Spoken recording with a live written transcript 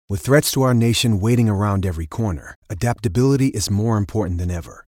With threats to our nation waiting around every corner, adaptability is more important than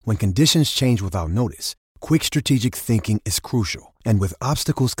ever. When conditions change without notice, quick strategic thinking is crucial. And with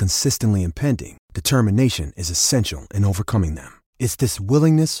obstacles consistently impending, determination is essential in overcoming them. It's this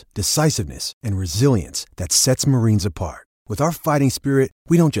willingness, decisiveness, and resilience that sets Marines apart. With our fighting spirit,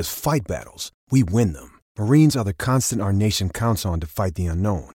 we don't just fight battles, we win them. Marines are the constant our nation counts on to fight the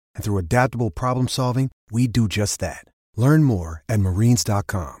unknown. And through adaptable problem solving, we do just that. Learn more at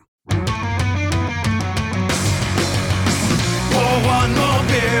marines.com. Pour one more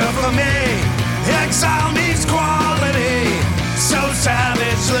beer for me. Exile meets quality so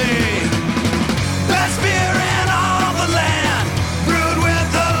savagely. Best beer in all the land, brewed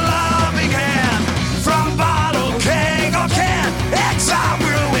with a loving hand. From bottle, keg, or can, Exile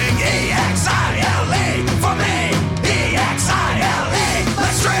Brewing, E-X-I-L-E. For me, E-X-I-L-E.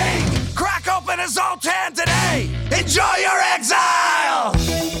 Let's drink. Crack open a Zoltan today. Enjoy your exile.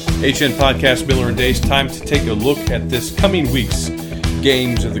 HN Podcast, Miller and Dace. Time to take a look at this coming week's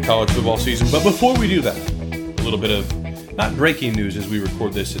games of the college football season. But before we do that, a little bit of not breaking news as we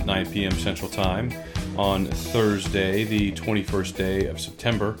record this at 9 p.m. Central Time on Thursday, the 21st day of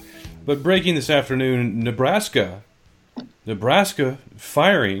September. But breaking this afternoon, Nebraska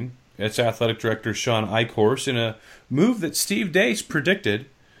firing its athletic director Sean Eichhorst in a move that Steve Dace predicted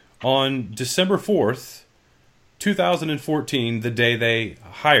on December 4th, 2014, the day they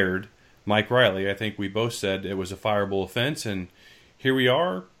hired Mike Riley. I think we both said it was a fireable offense, and here we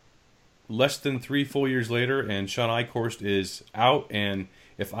are, less than 3 full years later, and Sean Eichhorst is out. And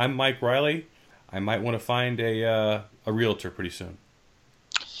if I'm Mike Riley, I might want to find a realtor pretty soon.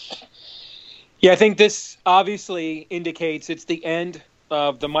 Yeah, I think this obviously indicates it's the end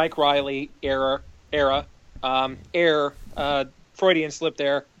of the Mike Riley era. Freudian slip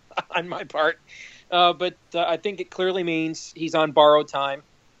there on my part. But I think it clearly means he's on borrowed time.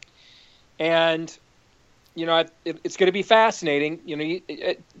 And you know, it's going to be fascinating. You know,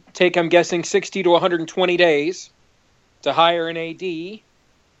 it take, I'm guessing, 60 to 120 days to hire an AD. You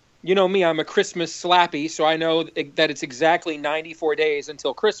know me, I'm a Christmas slappy, so I know that it's exactly 94 days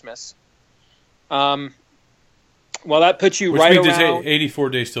until Christmas. Well, that puts you right around 84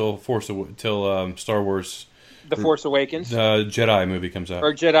 days till Star Wars, The Force Awakens, the Jedi movie comes out,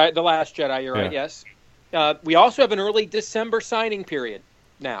 or Jedi, The Last Jedi. You're right. Yes. We also have an early December signing period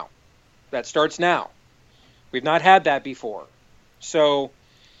now. That starts now. We've not had that before. So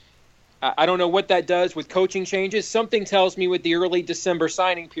I don't know what that does with coaching changes. Something tells me with the early December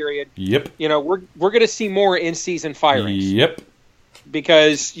signing period, you know, we're going to see more in-season firings. Yep.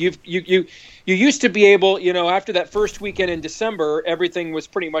 Because you used to be able, you know, after that first weekend in December, everything was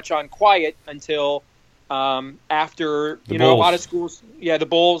pretty much on quiet until after, the you Bowls. know, a lot of schools, the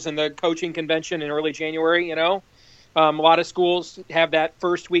Bowls and the coaching convention in early January, you know. A lot of schools have that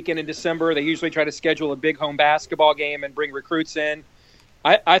first weekend in December. They usually try to schedule a big home basketball game and bring recruits in.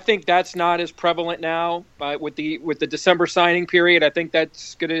 I think that's not as prevalent now with the December signing period. I think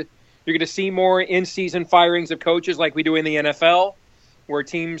you're gonna see more in-season firings of coaches like we do in the NFL, where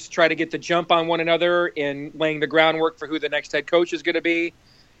teams try to get the jump on one another in laying the groundwork for who the next head coach is going to be.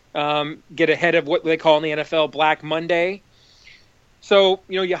 Get ahead of what they call in the NFL Black Monday. So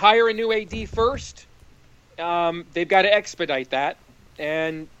you know, you hire a new AD first. They've got to expedite that,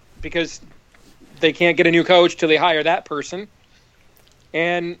 and because they can't get a new coach till they hire that person.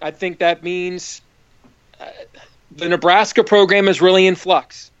 And I think that means the Nebraska program is really in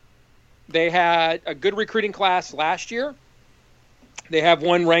flux. They had a good recruiting class last year. They have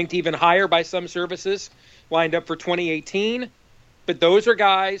one ranked even higher by some services lined up for 2018. But those are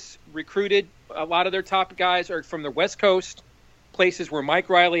guys recruited. A lot of their top guys are from the West Coast, places where Mike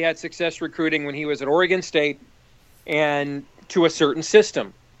Riley had success recruiting when he was at Oregon State, and to a certain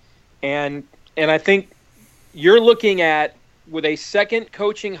system. And I think you're looking at, with a second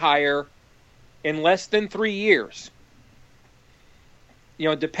coaching hire in less than 3 years, you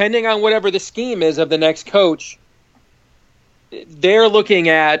know, depending on whatever the scheme is of the next coach, they're looking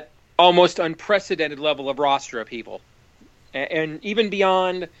at almost unprecedented level of roster upheaval. And even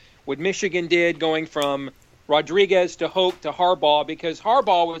beyond what Michigan did, going from Rodriguez to Hoke to Harbaugh, because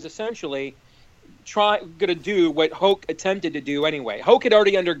Harbaugh was essentially going to do what Hoke attempted to do anyway. Hoke had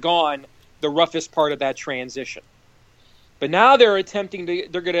already undergone the roughest part of that transition. But now they're going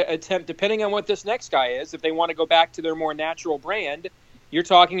to attempt, depending on what this next guy is, if they want to go back to their more natural brand, you're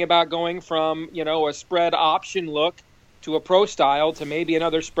talking about going from, you know, a spread option look to a pro style to maybe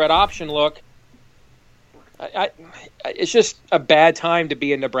another spread option look. It's just a bad time to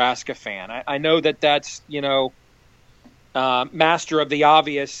be a Nebraska fan. I know that's, you know, master of the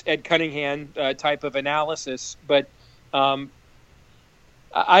obvious Ed Cunningham type of analysis, but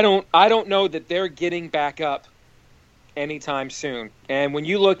I don't know that they're getting back up anytime soon. And when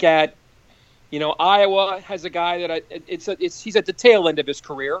you look at, Iowa has a guy that he's at the tail end of his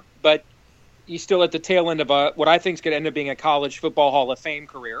career, but he's still at the tail end of what I think is going to end up being a college football Hall of Fame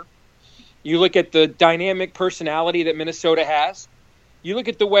career. You look at the dynamic personality that Minnesota has. You look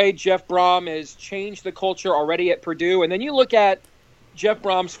at the way Jeff Brom has changed the culture already at Purdue, and then you look at Jeff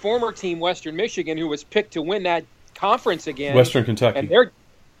Brom's former team, Western Michigan, who was picked to win that conference again. Western Kentucky.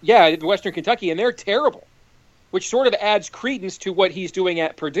 And Western Kentucky, and they're terrible, which sort of adds credence to what he's doing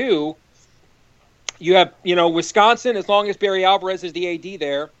at Purdue. You have, Wisconsin, as long as Barry Alvarez is the AD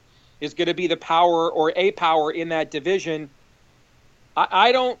there, is going to be the power or a power in that division.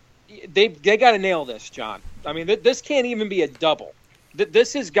 They got to nail this, John. I mean, this can't even be a double.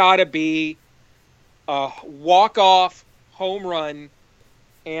 This has got to be a walk-off home run,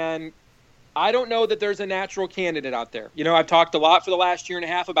 and I don't know that there's a natural candidate out there. I've talked a lot for the last year and a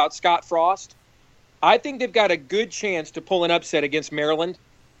half about Scott Frost. I think they've got a good chance to pull an upset against Maryland.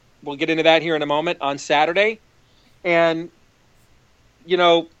 We'll get into that here in a moment on Saturday. And,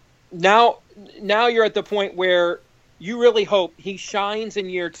 now you're at the point where you really hope he shines in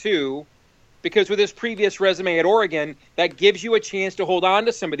year 2, because with his previous resume at Oregon, that gives you a chance to hold on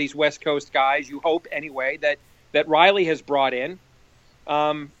to some of these West Coast guys, you hope anyway, that Riley has brought in.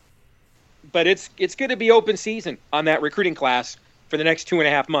 But it's going to be open season on that recruiting class for the next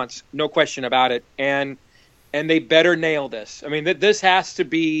 2.5 months, no question about it. And they better nail this. I mean, this has to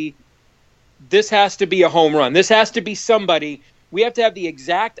be a home run. This has to be somebody. We have to have the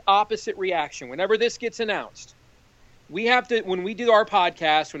exact opposite reaction whenever this gets announced. We have to, when we do our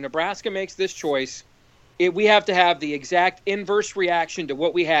podcast, when Nebraska makes this choice, we have to have the exact inverse reaction to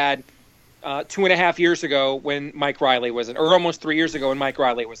what we had 2.5 years ago when Mike Riley was, or almost 3 years ago when Mike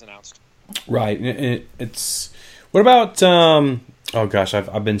Riley was announced. Right. It's what about? Oh gosh,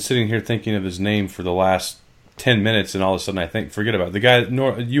 I've been sitting here thinking of his name for the last 10 minutes, and all of a sudden forget about it. The guy at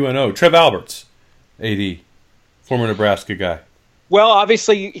UNO, Trev Alberts, AD, former Nebraska guy. Well,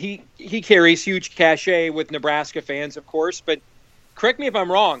 obviously he carries huge cachet with Nebraska fans, of course, but correct me if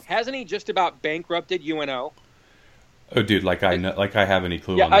I'm wrong. Hasn't he just about bankrupted UNO? Oh, dude, like I have any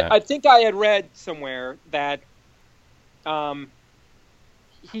clue on that? I think I had read somewhere that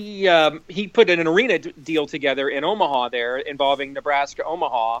he put an arena deal together in Omaha there involving Nebraska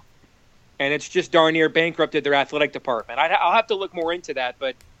Omaha, and it's just darn near bankrupted their athletic department. I'll have to look more into that,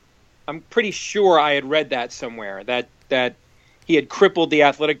 but I'm pretty sure I had read that somewhere, that he had crippled the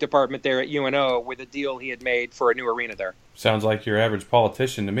athletic department there at UNO with a deal he had made for a new arena there. Sounds like your average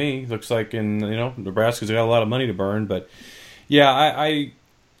politician to me. Looks like Nebraska's got a lot of money to burn, but yeah, I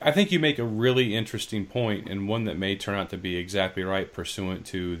think you make a really interesting point, and one that may turn out to be exactly right pursuant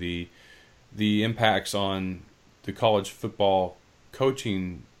to the impacts on the college football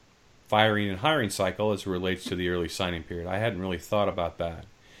coaching firing and hiring cycle as it relates to the early signing period. I hadn't really thought about that.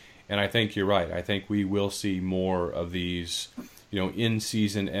 And I think you're right. I think we will see more of these,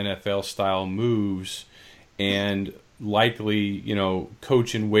 in-season NFL-style moves, and likely,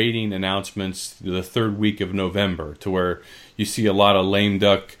 coach in waiting announcements the third week of November, to where you see a lot of lame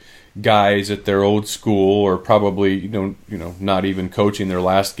duck guys at their old school, or probably not even coaching their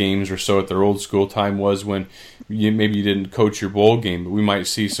last games or so at their old school. Time was when maybe you didn't coach your bowl game, but we might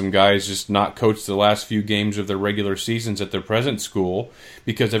see some guys just not coach the last few games of their regular seasons at their present school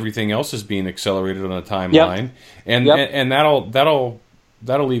because everything else is being accelerated on a timeline. Yep. And that'll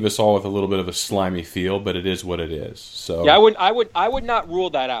leave us all with a little bit of a slimy feel, but it is what it is. So yeah, I would not rule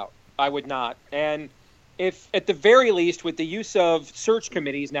that out. I would not. And if at the very least, with the use of search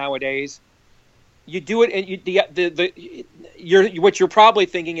committees nowadays, you do it, and what you're probably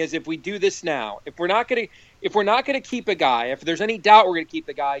thinking is, if we do this now, if we're not going to keep a guy, if there's any doubt we're going to keep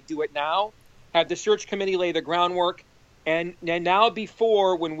the guy, do it now. Have the search committee lay the groundwork, and now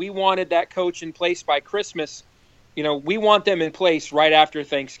before, when we wanted that coach in place by Christmas, we want them in place right after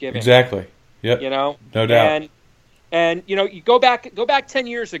Thanksgiving. Exactly. Yep. No doubt. And you go back 10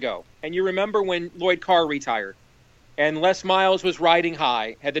 years ago, and you remember when Lloyd Carr retired, and Les Miles was riding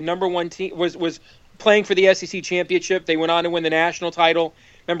high, had the number one team, was playing for the SEC championship. They went on to win the national title.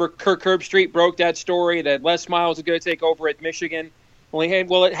 Remember, Kirk Herbstreit broke that story that Les Miles was going to take over at Michigan.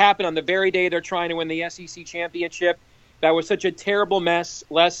 Well, it happened on the very day they're trying to win the SEC championship. That was such a terrible mess.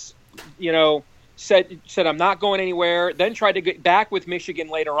 Les, said I'm not going anywhere. Then tried to get back with Michigan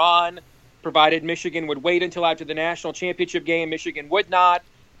later on, provided Michigan would wait until after the national championship game. Michigan would not.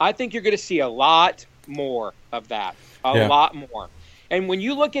 I think you're going to see a lot more of that. A lot more. And when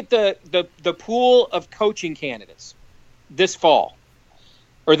you look at the pool of coaching candidates this fall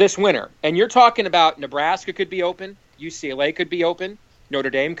or this winter, and you're talking about Nebraska could be open, UCLA could be open, Notre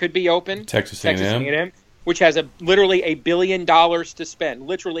Dame could be open. Texas A&M. Which has literally $1 billion to spend.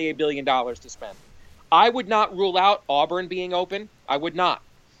 Literally $1 billion to spend. I would not rule out Auburn being open. I would not.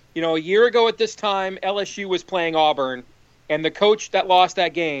 You know, a year ago at this time, LSU was playing Auburn, and the coach that lost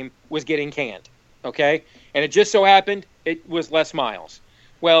that game was getting canned. Okay? And it just so happened it was Les Miles.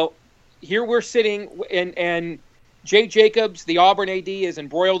 Well, here we're sitting, and Jay Jacobs, the Auburn AD, is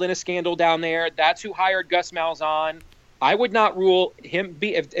embroiled in a scandal down there. That's who hired Gus Malzahn. I would not rule him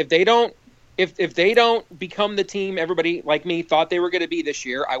if they don't become the team everybody like me thought they were going to be this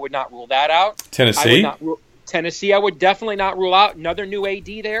year. I would not rule that out. Tennessee, I would definitely not rule out another new AD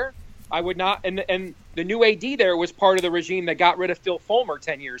there. I would not, and the new AD there was part of the regime that got rid of Phil Fulmer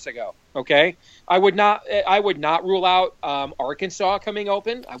 10 years ago. Okay, I would not rule out Arkansas coming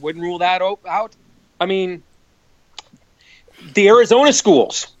open. I wouldn't rule that out. I mean, the Arizona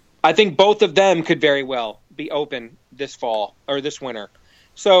schools, I think both of them could very well be open this fall or this winter.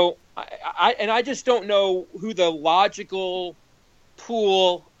 So I just don't know who the logical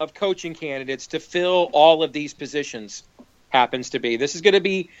pool of coaching candidates to fill all of these positions happens to be. This is going to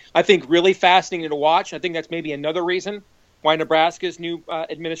be, I think, really fascinating to watch. I think that's maybe another reason why Nebraska's new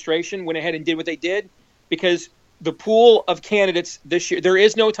administration went ahead and did what they did, because the pool of candidates this year, there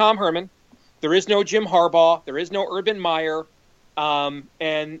is no Tom Herman, there is no Jim Harbaugh, there is no Urban Meyer,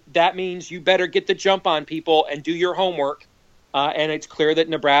 and that means you better get the jump on people and do your homework. And it's clear that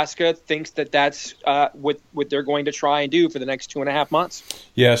Nebraska thinks that that's what they're going to try and do for the next 2.5 months.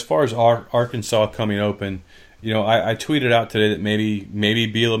 Yeah, as far as Arkansas coming open, you know, I tweeted out today that maybe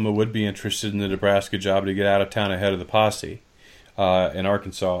Bielema would be interested in the Nebraska job to get out of town ahead of the posse in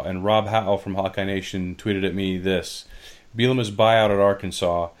Arkansas. And Rob Howell from Hawkeye Nation tweeted at me this: Bielema's buyout at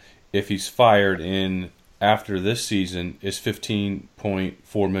Arkansas, if he's fired after this season, is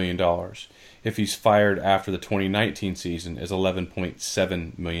 $15.4 million. If he's fired after the 2019 season, is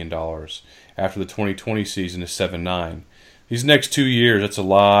 $11.7 million. After the 2020 season is $7.9 million. These next 2 years, that's a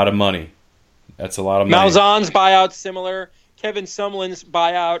lot of money. Malzahn's buyout similar. Kevin Sumlin's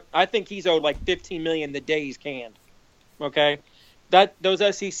buyout, I think he's owed like $15 million the day he's canned. Okay,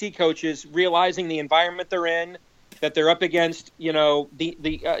 those SEC coaches realizing the environment they're in, that they're up against, you know,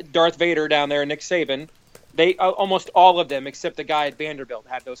 the Darth Vader down there, Nick Saban. They almost all of them, except the guy at Vanderbilt,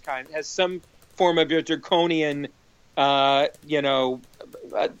 has some form of a draconian, cash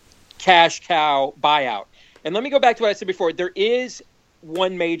cow buyout. And let me go back to what I said before. There is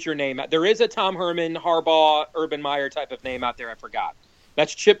one major name. There is a Tom Herman, Harbaugh, Urban Meyer type of name out there I forgot.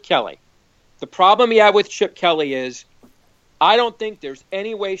 That's Chip Kelly. The problem you have with Chip Kelly is I don't think there's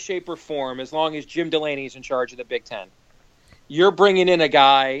any way, shape, or form, as long as Jim Delaney's in charge of the Big Ten, you're bringing in a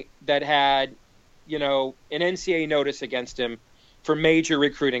guy that had, you know, an NCAA notice against him for major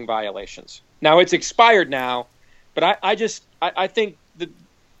recruiting violations. Now it's expired now, but I think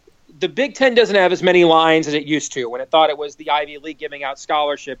the Big Ten doesn't have as many lines as it used to when it thought it was the Ivy League giving out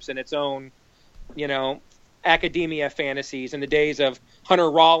scholarships in its own, you know, academia fantasies in the days of Hunter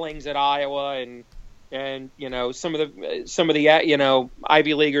Rawlings at Iowa and you know some of the you know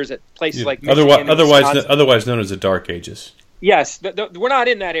Ivy Leaguers at places like Michigan otherwise known as the Dark Ages. Yes, we're not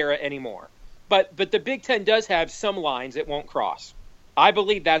in that era anymore. But the Big Ten does have some lines it won't cross. I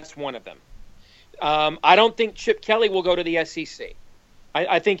believe that's one of them. I don't think Chip Kelly will go to the SEC.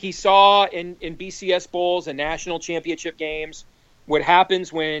 I think he saw in BCS Bowls and national championship games what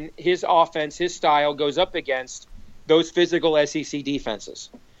happens when his offense, his style, goes up against those physical SEC defenses.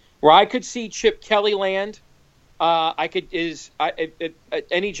 Where I could see Chip Kelly land, any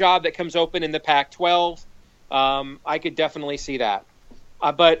job that comes open in the Pac-12, I could definitely see that.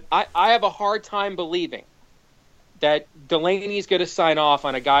 But I have a hard time believing that Delaney's going to sign off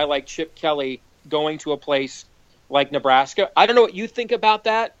on a guy like Chip Kelly going to a place like Nebraska. I don't know what you think about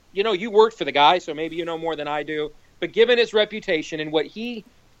that. You know, you worked for the guy, so maybe you know more than I do. But given his reputation and what he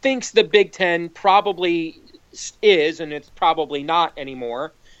thinks the Big Ten probably is, and it's probably not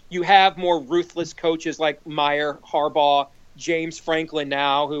anymore, you have more ruthless coaches like Meyer, Harbaugh, James Franklin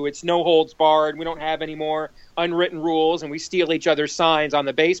now, who it's no holds barred. We don't have any more unwritten rules, and we steal each other's signs on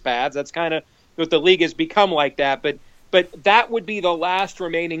the base paths. That's kind of what the league has become like that. But that would be the last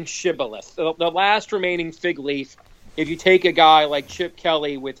remaining shibboleth, the last remaining fig leaf, if you take a guy like Chip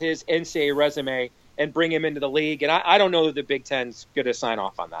Kelly with his NCAA resume and bring him into the league. And I don't know that the Big Ten's going to sign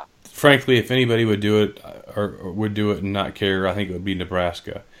off on that. Frankly, if anybody would do it or would do it and not care, I think it would be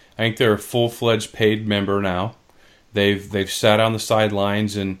Nebraska. I think they're a full-fledged paid member now. They've sat on the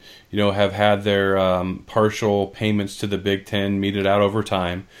sidelines and, you know, have had their partial payments to the Big Ten meted out over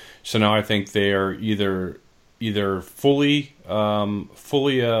time. So now I think they are either fully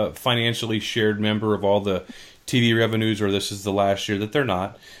a financially shared member of all the TV revenues or this is the last year, that they're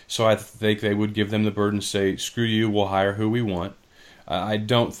not. So I think they would give them the burden and say, screw you, we'll hire who we want. I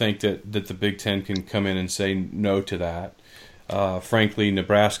don't think that the Big Ten can come in and say no to that. Frankly,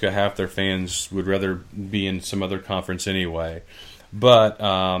 Nebraska, half their fans would rather be in some other conference anyway. But,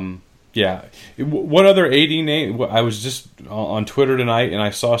 yeah. What other AD name? I was just on Twitter tonight, and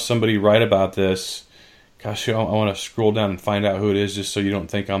I saw somebody write about this. Gosh, I want to scroll down and find out who it is just so you don't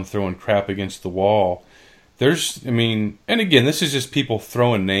think I'm throwing crap against the wall. And again, this is just people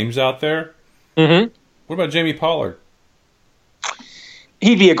throwing names out there. Mm-hmm. What about Jamie Pollard?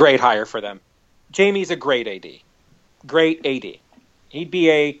 He'd be a great hire for them. Jamie's a great AD. Great AD. He'd be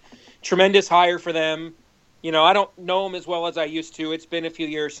a tremendous hire for them. You know, I don't know him as well as I used to. It's been a few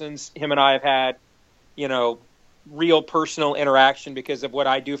years since him and I have had, you know, real personal interaction because of what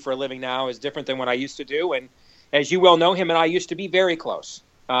I do for a living now is different than what I used to do. And as you well know, him and I used to be very close.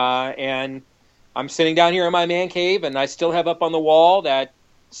 And I'm sitting down here in my man cave, and I still have up on the wall that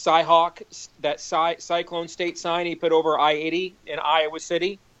Cyhawk, that Cyclone State sign he put over I-80 in Iowa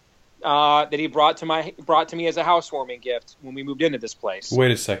City that he brought to me as a housewarming gift when we moved into this place.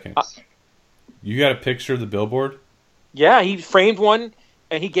 Wait a second. You got a picture of the billboard? Yeah, he framed one,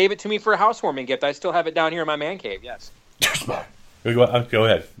 and he gave it to me for a housewarming gift. I still have it down here in my man cave, yes. Go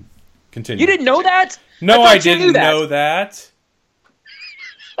ahead. Continue. You didn't know that? No, I didn't know that.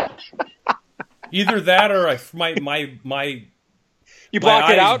 Either that or my you blocked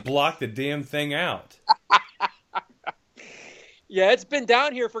it out? Blocked the damn thing out. Yeah, it's been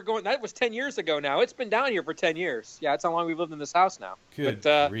down here that was 10 years ago now. It's been down here for 10 years. Yeah, that's how long we've lived in this house now. Good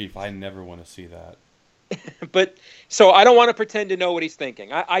grief, I never want to see that. But, so I don't want to pretend to know what he's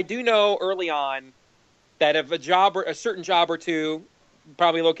thinking. I do know early on that if a certain job or two,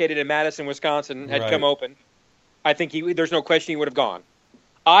 probably located in Madison, Wisconsin, had come open, I think there's no question he would have gone.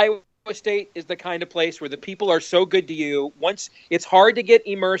 Iowa State is the kind of place where the people are so good to you. Once it's hard to get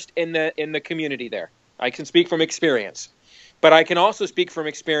immersed in the community there. I can speak from experience, but I can also speak from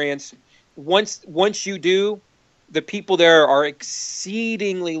experience. Once you do, the people there are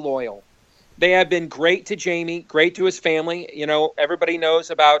exceedingly loyal. They have been great to Jamie, great to his family. You know, everybody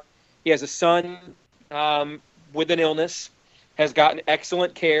knows he has a son with an illness, has gotten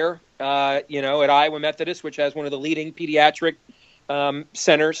excellent care. At Iowa Methodist, which has one of the leading pediatric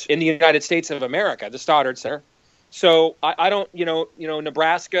centers in the United States of America, the Stoddard Center. So I don't,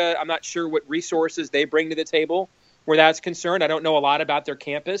 Nebraska, I'm not sure what resources they bring to the table where that's concerned. I don't know a lot about their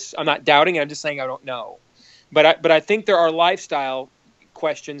campus. I'm not doubting it. I'm just saying I don't know. But I think there are lifestyle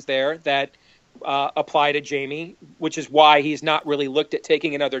questions there that apply to Jamie, which is why he's not really looked at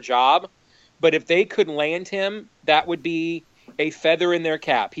taking another job. But if they could land him, that would be a feather in their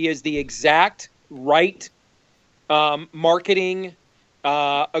cap. He is the exact right marketing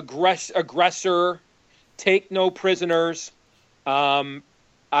aggressor, take no prisoners. I'm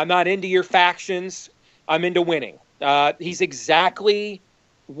not into your factions. I'm into winning. He's exactly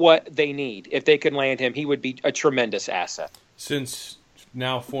what they need. If they could land him, he would be a tremendous asset. Since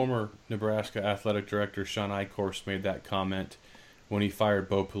now former Nebraska athletic director Sean Eichhorst made that comment when he fired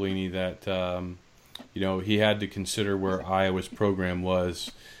Bo Pelini that he had to consider where Iowa's program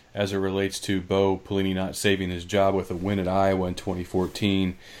was as it relates to Bo Pelini not saving his job with a win at Iowa in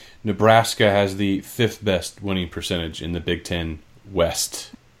 2014. Nebraska has the 5th best winning percentage in the Big Ten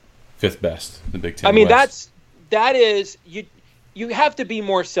West. 5th best in the Big Ten West. I mean, that is you have to be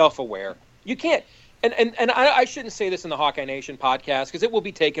more self-aware. You can't, and I shouldn't say this in the Hawkeye Nation podcast because it will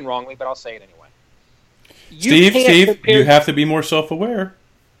be taken wrongly, but I'll say it anyway. Steve, you have to be more self-aware.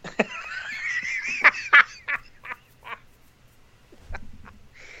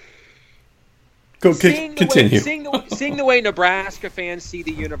 Continue. Seeing the way Nebraska fans see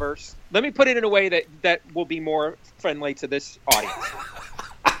the universe. Let me put it in a way that will be more friendly to this audience.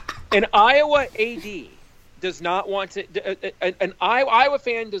 An Iowa AD does not want to. An Iowa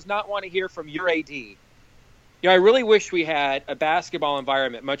fan does not want to hear from your AD. I really wish we had a basketball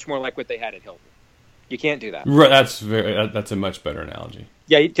environment much more like what they had at Hilton. You can't do that. Right, that's a much better analogy.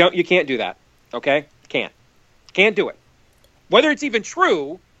 Yeah, you can't do that. Okay, can't do it. Whether it's even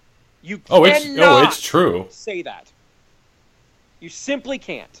true. It's true. Say that. You simply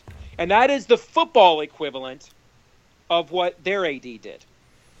can't. And that is the football equivalent of what their AD did.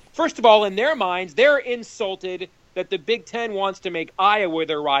 First of all, in their minds, they're insulted that the Big Ten wants to make Iowa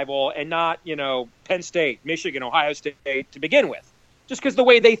their rival and not, Penn State, Michigan, Ohio State to begin with, just because the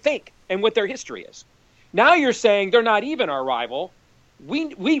way they think and what their history is. Now you're saying they're not even our rival.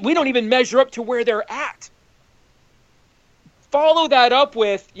 We don't even measure up to where they're at. Follow that up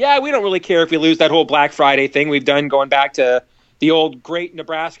with, we don't really care if we lose that whole Black Friday thing we've done going back to the old great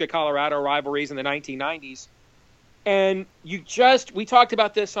Nebraska-Colorado rivalries in the 1990s. And we talked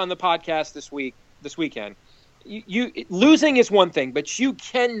about this on the podcast this weekend. You losing is one thing, but you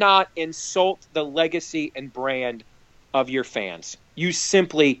cannot insult the legacy and brand of your fans. You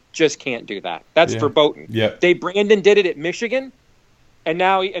simply just can't do that. That's verboten. Yeah. Brandon did it at Michigan, and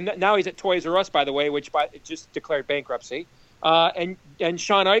now he's at Toys R Us, by the way, which just declared bankruptcy. And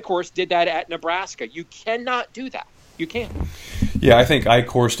Sean Eichhorst did that at Nebraska. You cannot do that. You can't. Yeah, I think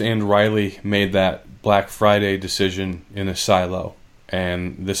Eichhorst and Riley made that Black Friday decision in a silo,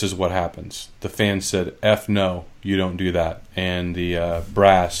 and this is what happens. The fans said, F no, you don't do that. And the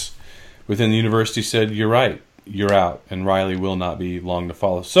brass within the university said, you're right, you're out, and Riley will not be long to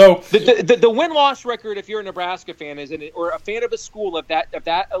follow. So the win-loss record, if you're a Nebraska fan, or a fan of a school of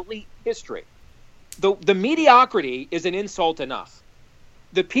that elite history, the mediocrity is an insult enough.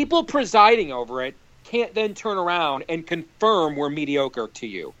 The people presiding over it can't then turn around and confirm we're mediocre to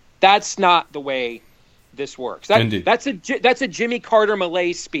you. That's not the way this works. That's a Jimmy Carter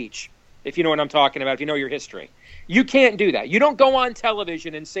Malay speech, if you know what I'm talking about, if you know your history. You can't do that. You don't go on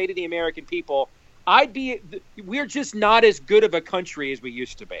television and say to the American people, we're just not as good of a country as we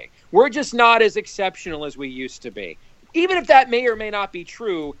used to be. We're just not as exceptional as we used to be. Even if that may or may not be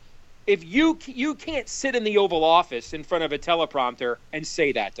true, if you can't sit in the Oval Office in front of a teleprompter and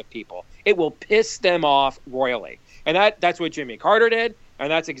say that to people, it will piss them off royally. And that's what Jimmy Carter did, and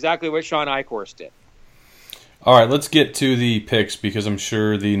that's exactly what Sean Eichhorst did. All right, let's get to the picks, because I'm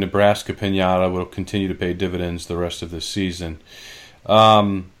sure the Nebraska Piñata will continue to pay dividends the rest of this season.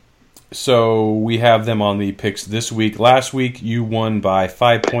 So we have them on the picks this week. Last week, you won by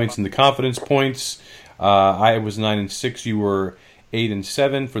 5 points in the confidence points. I was 9-6. You were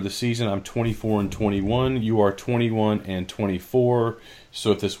 8-7 for the season. I'm 24-21. You are 21-24.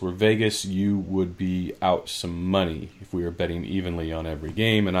 So if this were Vegas, you would be out some money if we were betting evenly on every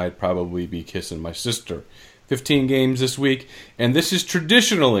game, and I'd probably be kissing my sister. 15 games this week, and this is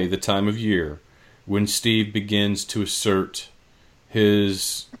traditionally the time of year when Steve begins to assert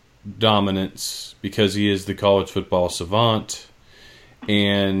his dominance, because he is the college football savant,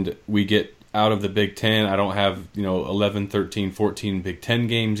 and we get out of the Big Ten. I don't have 11, 13, 14 Big Ten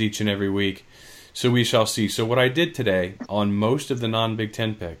games each and every week, so we shall see. So what I did today on most of the non-Big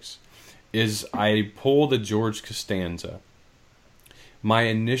Ten picks is I pulled a George Costanza. My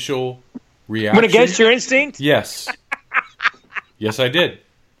initial reaction. Went against your instinct? Yes. Yes, I did.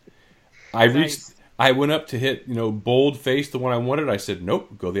 Nice. I went up to hit, bold face, the one I wanted. I said,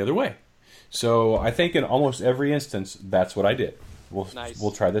 nope, go the other way. So I think in almost every instance, that's what I did.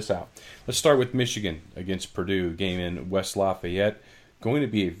 We'll try this out. Let's start with Michigan against Purdue, game in West Lafayette. Going to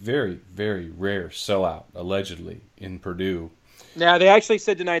be a very, very rare sellout, allegedly, in Purdue. Now, they actually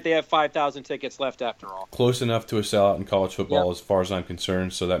said tonight they have 5,000 tickets left after all. Close enough to a sellout in college football as far as I'm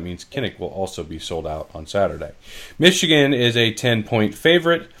concerned, so that means Kinnick will also be sold out on Saturday. Michigan is a 10-point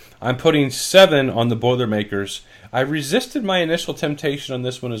favorite. I'm putting 7 on the Boilermakers. I resisted my initial temptation on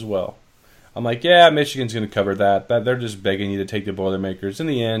this one as well. I'm like, yeah, Michigan's going to cover that. They're just begging you to take the Boilermakers. In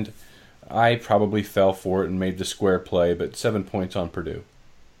the end, I probably fell for it and made the square play, but 7 points on Purdue.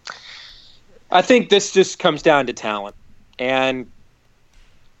 I think this just comes down to talent. And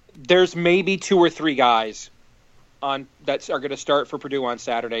there's maybe 2 or 3 guys that are going to start for Purdue on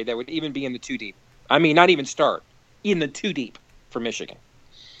Saturday that would even be in the 2 deep. I mean, not even start, in the 2 deep for Michigan.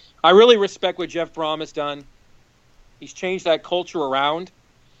 I really respect what Jeff Brom has done. He's changed that culture around.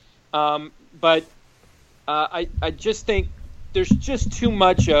 But I just think there's just too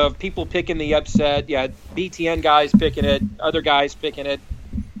much of people picking the upset. Yeah, BTN guys picking it, other guys picking it.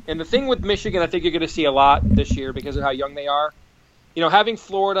 And the thing with Michigan, I think you're going to see a lot this year because of how young they are. Having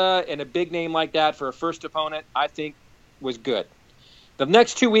Florida and a big name like that for a first opponent, I think was good. The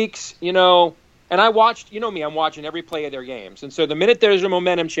next 2 weeks, and I watched, me, I'm watching every play of their games. And so the minute there's a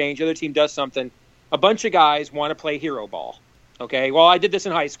momentum change, the other team does something, a bunch of guys want to play hero ball. Okay, well, I did this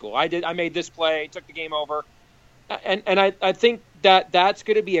in high school. I made this play, took the game over. And I think that's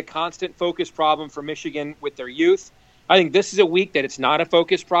going to be a constant focus problem for Michigan with their youth. I think this is a week that it's not a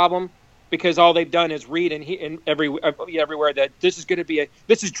focus problem because all they've done is read everywhere that this is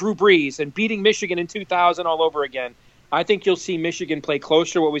Drew Brees and beating Michigan in 2000 all over again. I think you'll see Michigan play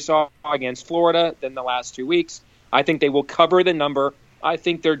closer to what we saw against Florida than the last 2 weeks. I think they will cover the number. I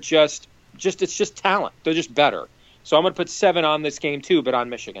think they're just it's just talent. They're just better. So I'm going to put 7 on this game too, but on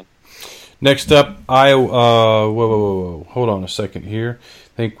Michigan. Next up, whoa. Hold on a second here.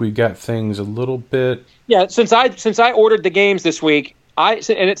 I think we got things a little bit. Yeah, since I ordered the games this week, and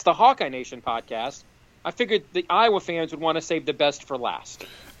it's the Hawkeye Nation podcast, I figured the Iowa fans would want to save the best for last.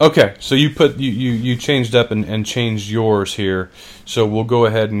 Okay, so you changed up and changed yours here. So we'll go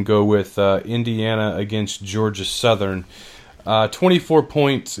ahead and go with Indiana against Georgia Southern. 24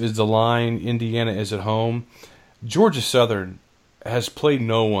 points is the line. Indiana is at home. Georgia Southern has played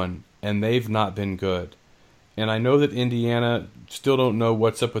no one, and they've not been good. And I know that Indiana still don't know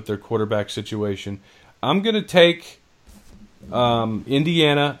what's up with their quarterback situation. I'm going to take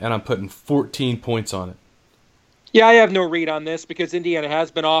Indiana, and I'm putting 14 points on it. Yeah, I have no read on this because Indiana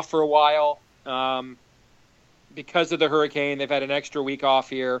has been off for a while because of the hurricane. They've had an extra week off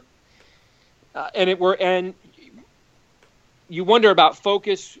here, and you wonder about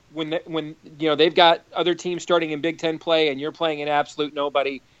focus when they've got other teams starting in Big Ten play and you're playing an absolute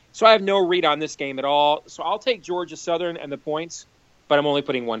nobody. So I have no read on this game at all. So I'll take Georgia Southern and the points, but I'm only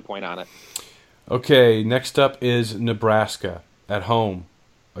putting 1 point on it. Okay, next up is Nebraska at home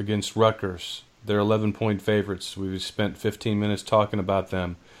against Rutgers. They're 11-point favorites. We've spent 15 minutes talking about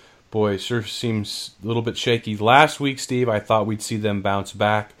them. Boy, sure seems a little bit shaky. Last week, Steve, I thought we'd see them bounce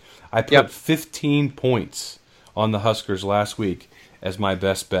back. I put 15 points on the Huskers last week as my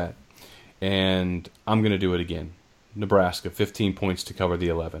best bet, and I'm going to do it again. Nebraska, 15 points to cover the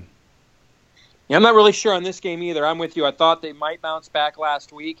 11. Yeah, I'm not really sure on this game either. I'm with you. I thought they might bounce back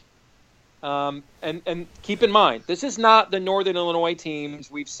last week. And keep in mind, this is not the Northern Illinois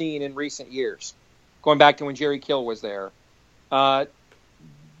teams we've seen in recent years, going back to when Jerry Kill was there.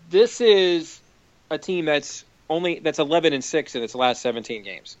 This is a team that's 11-6 in its last 17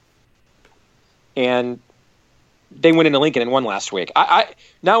 games, and they went into Lincoln and won last week.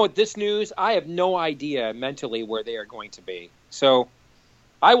 Now with this news, I have no idea mentally where they are going to be. So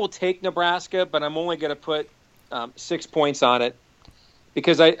I will take Nebraska, but I'm only going to put 6 points on it.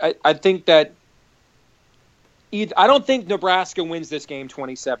 Because I think that I don't think Nebraska wins this game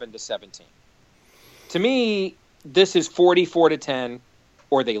 27-17. To me, this is 44-10,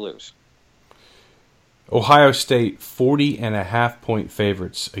 or they lose. Ohio State 40.5-point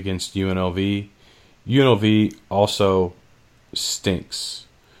favorites against UNLV. UNLV also stinks,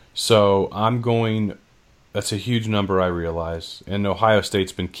 so I'm going. That's a huge number, I realize, and Ohio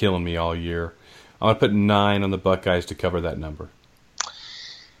State's been killing me all year. I'm gonna put 9 on the Buckeyes to cover that number.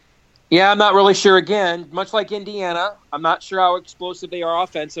 Yeah, I'm not really sure. Again, much like Indiana, I'm not sure how explosive they are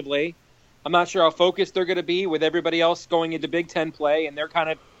offensively. I'm not sure how focused they're going to be with everybody else going into Big Ten play, and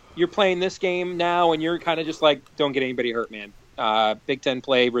you're playing this game now, and you're kind of just like, don't get anybody hurt, man. Big Ten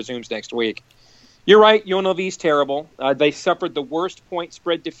play resumes next week. You're right, UNLV's terrible. They suffered the worst point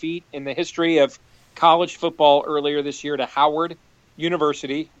spread defeat in the history of college football earlier this year to Howard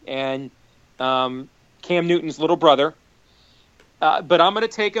University and Cam Newton's little brother. But I'm going to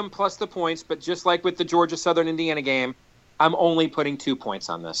take them plus the points. But just like with the Georgia Southern Indiana game, I'm only putting 2 points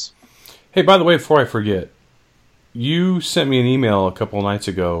on this. Hey, by the way, before I forget, you sent me an email a couple nights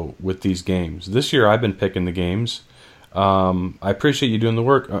ago with these games. This year I've been picking the games. I appreciate you doing the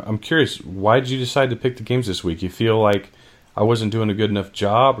work. I'm curious, why did you decide to pick the games this week? You feel like I wasn't doing a good enough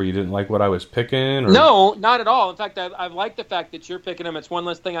job, or you didn't like what I was picking? Or... No, not at all. In fact, I like the fact that you're picking them. It's one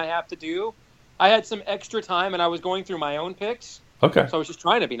less thing I have to do. I had some extra time, and I was going through my own picks. Okay. So I was just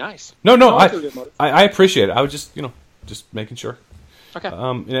trying to be nice. No, I appreciate it. I was just making sure. Okay.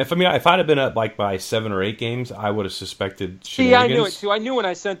 And if I'd have been up like by 7 or 8 games, I would have suspected shenanigans. See, I knew it too. I knew when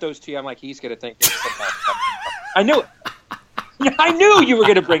I sent those to you, I'm like, he's going to think this. I knew it. I knew you were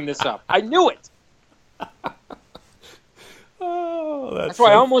going to bring this up. I knew it. Oh, that's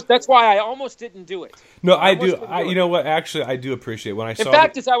why I almost didn't do it. No, I do. You know what? Actually, I do appreciate when I saw. In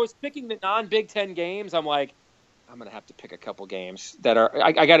fact, as I was picking the non-Big Ten games, I'm like, I'm going to have to pick a couple games that are.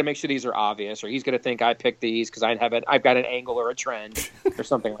 I got to make sure these are obvious, or he's going to think I picked these because I've got an angle or a trend or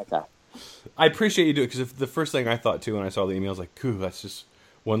something like that. I appreciate you doing it because the first thing I thought too when I saw the email was like, "Cool, that's just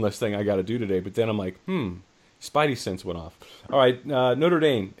one less thing I got to do today." But then I'm like, Spidey sense went off. All right, Notre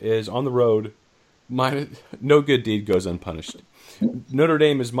Dame is on the road. No good deed goes unpunished. Notre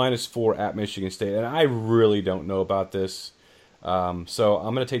Dame is -4 at Michigan State, and I really don't know about this. So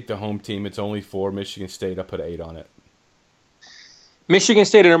I'm going to take the home team. It's only 4. Michigan State, I put 8 on it. Michigan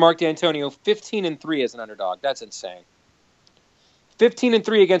State under Mark D'Antonio, 15-3 as an underdog. That's insane.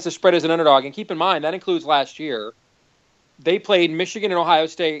 15-3 against the spread as an underdog. And keep in mind, that includes last year. They played Michigan and Ohio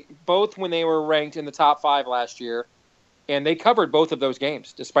State both when they were ranked in the top 5 last year. And they covered both of those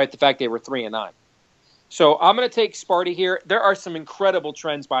games, despite the fact they were 3-9. So I'm going to take Sparty here. There are some incredible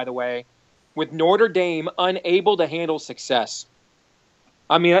trends, by the way, with Notre Dame unable to handle success.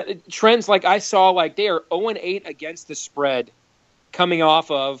 I mean, trends like I saw, like they are 0-8 against the spread coming off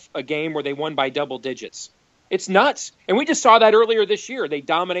of a game where they won by double digits. It's nuts. And we just saw that earlier this year. They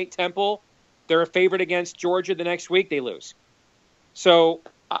dominate Temple. They're a favorite against Georgia the next week. They lose. So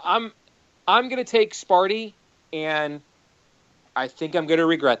I'm going to take Sparty, and I think I'm going to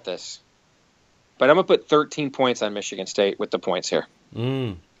regret this. But I'm going to put 13 points on Michigan State with the points here.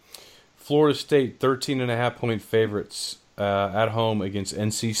 Florida State, 13.5-point favorites at home against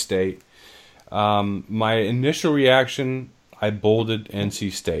NC State. My initial reaction, I bolded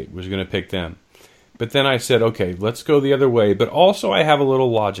NC State, was going to pick them. But then I said, okay, let's go the other way. But also I have a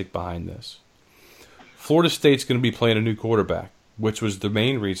little logic behind this. Florida State's going to be playing a new quarterback, which was the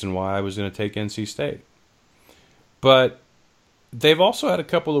main reason why I was going to take NC State. But they've also had a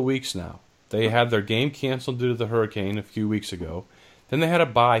couple of weeks now. They had their game canceled due to the hurricane a few weeks ago. Then they had a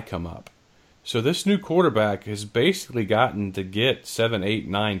bye come up. So this new quarterback has basically gotten to get 7, 8,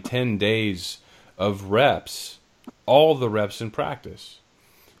 9, 10 days of reps, all the reps in practice.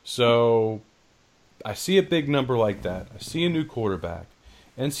 So I see a big number like that. I see a new quarterback.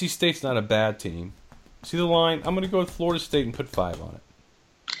 NC State's not a bad team. See the line? I'm going to go with Florida State and put 5 on it.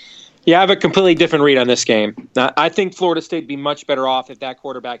 Yeah, I have a completely different read on this game. Now, I think Florida State would be much better off if that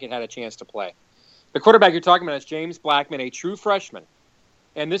quarterback had a chance to play. The quarterback you're talking about is James Blackman, a true freshman.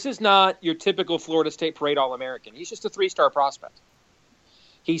 And this is not your typical Florida State parade All-American. He's just a 3-star prospect.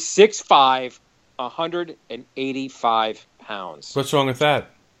 He's 6'5", 185 pounds. What's wrong with that?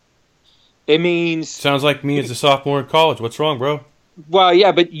 It means... Sounds like me as a sophomore in college. What's wrong, bro? Well,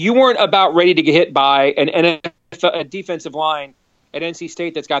 yeah, but you weren't about ready to get hit by a defensive line at NC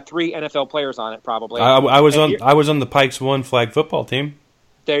State that's got 3 NFL players on it, probably. I was on the Pikes 1 flag football team.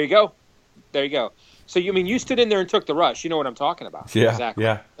 There you go. So you stood in there and took the rush. You know what I'm talking about. Yeah, exactly.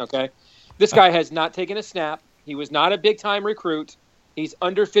 Yeah. Okay. This guy has not taken a snap. He was not a big time recruit. He's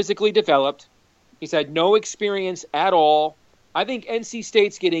under physically developed. He's had no experience at all. I think NC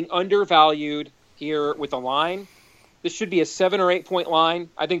State's getting undervalued here with a line. This should be a 7 or 8 point line.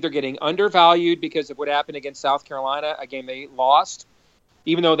 I think they're getting undervalued because of what happened against South Carolina, a game they lost,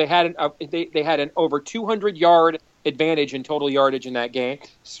 even though they had an over 200-yard advantage in total yardage in that game.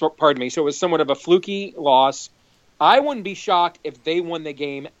 So it was somewhat of a fluky loss. I wouldn't be shocked if they won the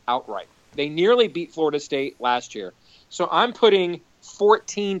game outright. They nearly beat Florida State last year. So I'm putting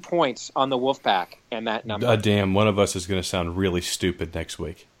 14 points on the Wolfpack and that number. Damn, one of us is going to sound really stupid next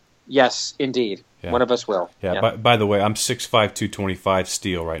week. Yes, indeed. Yeah. One of us will. Yeah. By the way, I'm 6'5", 225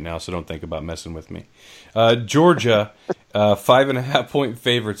 steel right now, so don't think about messing with me. Georgia, 5.5-point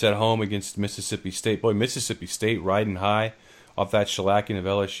favorites at home against Mississippi State. Boy, Mississippi State riding high off that shellacking of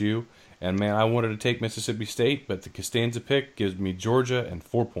LSU. And, man, I wanted to take Mississippi State, but the Costanza pick gives me Georgia and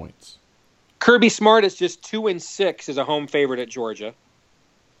 4 points. Kirby Smart is just 2-6 as a home favorite at Georgia.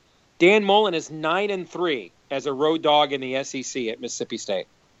 Dan Mullen is 9-3 as a road dog in the SEC at Mississippi State.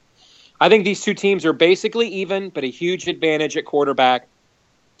 I think these two teams are basically even, but a huge advantage at quarterback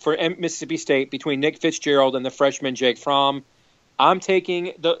for Mississippi State between Nick Fitzgerald and the freshman Jake Fromm. I'm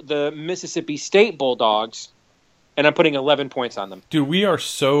taking the Mississippi State Bulldogs, and I'm putting 11 points on them. Dude, we are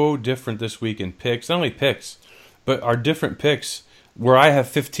so different this week in picks. Not only picks, but our different picks. Where I have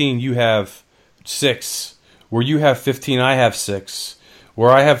 15, you have 6. Where you have 15, I have 6. Where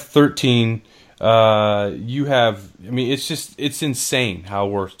I have 13... you have, it's insane how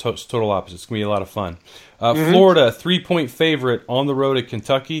we're total opposites. It's going to be a lot of fun. Florida, 3-point favorite on the road at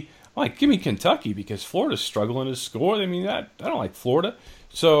Kentucky. I'm like, give me Kentucky because Florida's struggling to score. I don't like Florida.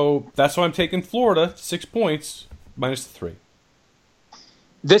 So that's why I'm taking Florida, 6 points, -3.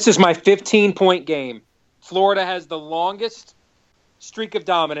 This is my 15-point game. Florida has the longest streak of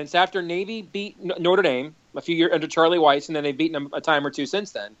dominance after Navy beat Notre Dame a few years under Charlie Weiss, and then they've beaten them a time or two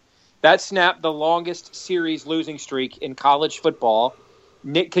since then. That snapped the longest series losing streak in college football.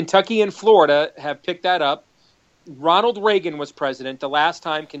 Kentucky and Florida have picked that up. Ronald Reagan was president the last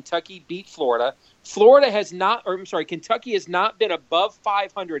time Kentucky beat Florida. Kentucky has not been above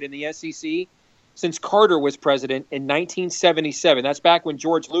 500 in the SEC since Carter was president in 1977. That's back when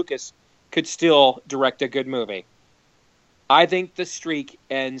George Lucas could still direct a good movie. I think the streak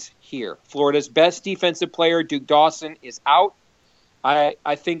ends here. Florida's best defensive player, Duke Dawson, is out.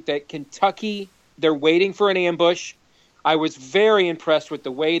 I think that Kentucky, they're waiting for an ambush. I was very impressed with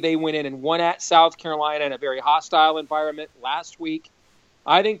the way they went in and won at South Carolina in a very hostile environment last week.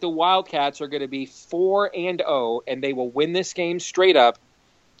 I think the Wildcats are going to be 4-0, and they will win this game straight up.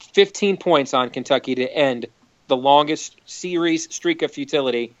 15 points on Kentucky to end the longest series streak of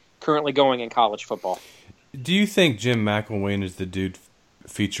futility currently going in college football. Do you think Jim McElwain is the dude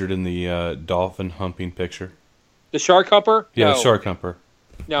featured in the dolphin humping picture? The shark humper? Yeah, No. The shark humper.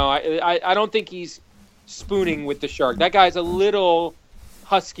 No, I don't think he's spooning with the shark. That guy's a little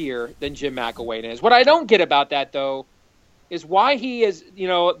huskier than Jim McElwain is. What I don't get about that, though, is why he is,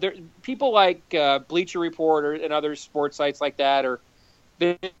 there, people like Bleacher Report and other sports sites like that, or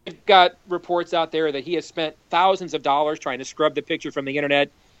they've got reports out there that he has spent thousands of dollars trying to scrub the picture from the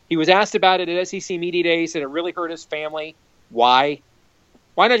internet. He was asked about it at SEC Media Day, said it really hurt his family. Why?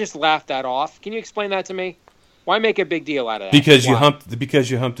 Why not just laugh that off? Can you explain that to me? Why make a big deal out of that? Because you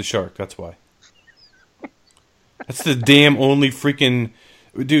humped the shark. That's why. That's the damn only freaking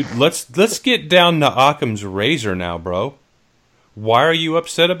dude. Let's get down to Occam's razor now, bro. Why are you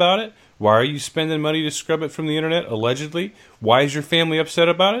upset about it? Why are you spending money to scrub it from the internet, allegedly? Why is your family upset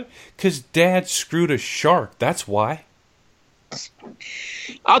about it? Because Dad screwed a shark. That's why.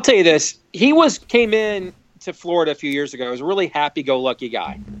 I'll tell you this. He came in to Florida a few years ago. He was a really happy-go-lucky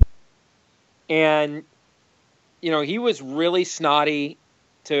guy. And, he was really snotty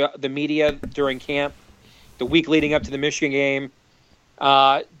to the media during camp, the week leading up to the Michigan game.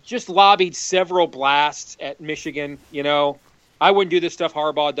 Just lobbied several blasts at Michigan, I wouldn't do the stuff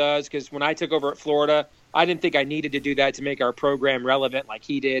Harbaugh does because when I took over at Florida, I didn't think I needed to do that to make our program relevant like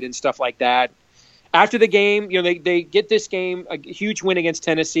he did and stuff like that. After the game, they get this game, a huge win against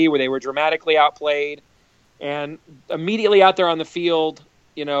Tennessee where they were dramatically outplayed. And immediately out there on the field,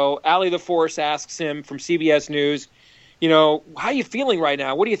 Allie LaForce asks him from CBS News, how are you feeling right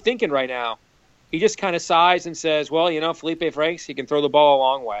now? What are you thinking right now? He just kind of sighs and says, well, Felipe Franks, he can throw the ball a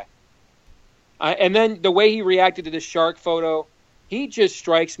long way. And then the way he reacted to this shark photo, he just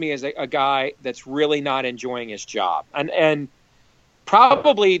strikes me as a guy that's really not enjoying his job. And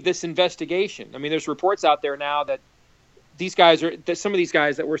probably this investigation. I mean, there's reports out there now that some of these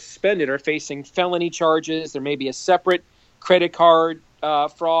guys that were suspended are facing felony charges. There may be a separate credit card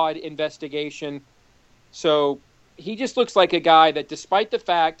fraud investigation. So he just looks like a guy that, despite the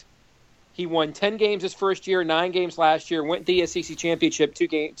fact he won 10 games his first year, 9 games last year, went to the SEC championship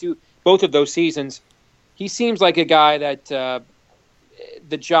both of those seasons, he seems like a guy that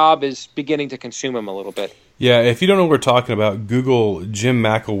the job is beginning to consume him a little bit. Yeah, if you don't know what we're talking about, Google Jim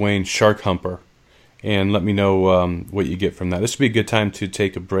McElwain Shark Humper and let me know what you get from that. This would be a good time to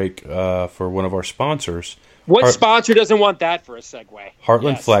take a break for one of our sponsors. What sponsor doesn't want that for a segue?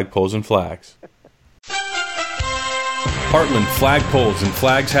 Heartland Flagpoles and Flags. Heartland Flagpoles and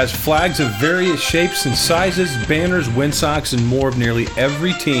Flags has flags of various shapes and sizes, banners, windsocks, and more of nearly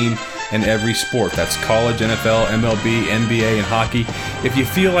every team and every sport. That's college, NFL, MLB, NBA, and hockey. If you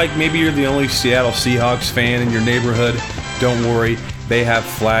feel like maybe you're the only Seattle Seahawks fan in your neighborhood, don't worry. They have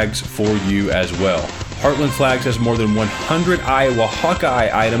flags for you as well. Heartland Flags has more than 100 Iowa Hawkeye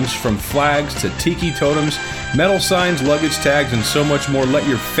items, from flags to tiki totems, metal signs, luggage tags, and so much more. Let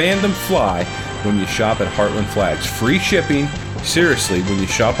your fandom fly when you shop at Heartland Flags. Free shipping. Seriously, when you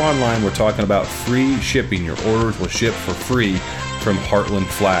shop online, we're talking about free shipping. Your orders will ship for free from Heartland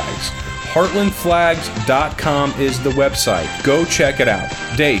Flags. HeartlandFlags.com is the website. Go check it out.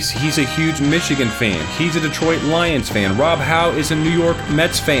 Dace, he's a huge Michigan fan. He's a Detroit Lions fan. Rob Howe is a New York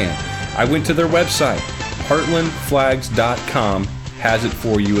Mets fan. I went to their website. HeartlandFlags.com has it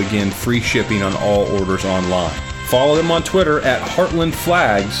for you. Again, free shipping on all orders online. Follow them on Twitter at Heartland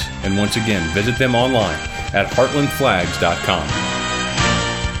Flags. And once again, visit them online at HeartlandFlags.com.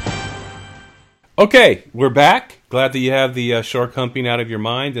 Okay, we're back. Glad that you have the shark humping out of your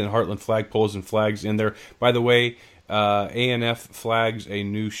mind and Heartland Flagpoles and Flags in there. By the way, ANF flags, a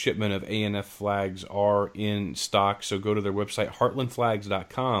new shipment of ANF flags are in stock. So go to their website,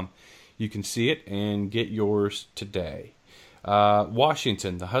 heartlandflags.com. You can see it and get yours today.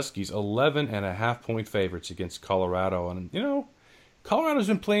 Washington, the Huskies, 11.5-point favorites against Colorado. And, Colorado's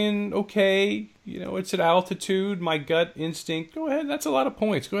been playing okay. It's at altitude. My gut instinct, go ahead. That's a lot of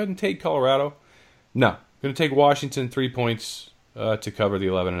points. Go ahead and take Colorado. No, I'm going to take Washington 3 points to cover the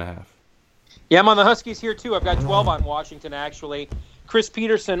 11.5. Yeah, I'm on the Huskies here, too. I've got 12 on Washington, actually. Chris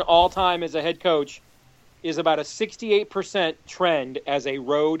Peterson, all-time as a head coach, is about a 68% trend as a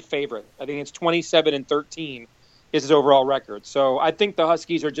road favorite. I think it's 27-13 is his overall record. So I think the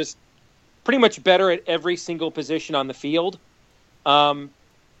Huskies are just pretty much better at every single position on the field. So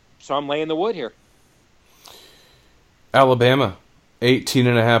I'm laying the wood here. Alabama,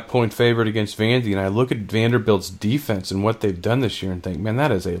 18.5-point favorite against Vandy. And I look at Vanderbilt's defense and what they've done this year and think, man,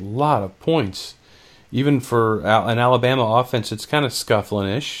 that is a lot of points. Even for an Alabama offense, it's kind of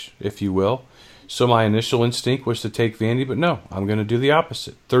scuffling-ish, if you will. So my initial instinct was to take Vandy, but no, I'm going to do the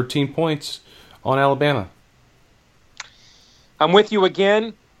opposite. 13 points on Alabama. I'm with you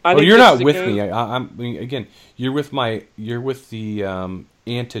again. You're not with me. Again, you're with the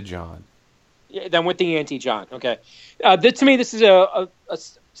anti-John. Yeah, I'm with the anti-John. Okay. To me, this is a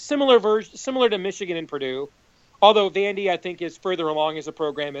similar version, similar to Michigan and Purdue. Although Vandy, I think, is further along as a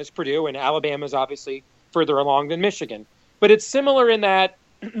program as Purdue, and Alabama is obviously further along than Michigan. But it's similar in that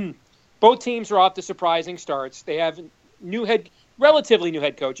both teams are off to surprising starts. They have relatively new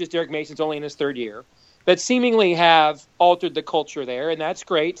head coaches. Derek Mason's only in his third year, that seemingly have altered the culture there, and that's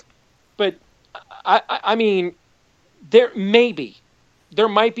great. But I mean, there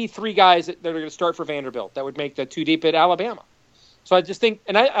might be three guys that are going to start for Vanderbilt that would make the two deep at Alabama. So I just think,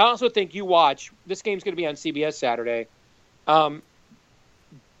 and I also think you watch, this game's going to be on CBS Saturday.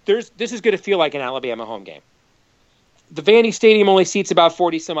 This is going to feel like an Alabama home game. The Vandy Stadium only seats about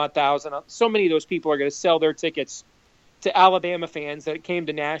 40-some-odd thousand. So many of those people are going to sell their tickets to Alabama fans that came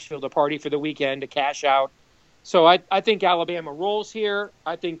to Nashville to party for the weekend to cash out. So I think Alabama rolls here.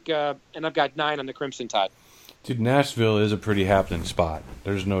 I think, and I've got 9 on the Crimson Tide. Dude, Nashville is a pretty happening spot.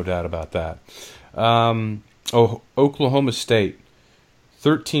 There's no doubt about that. Oklahoma State,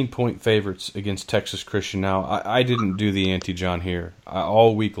 13-point favorites against Texas Christian. Now, I didn't do the anti-John here.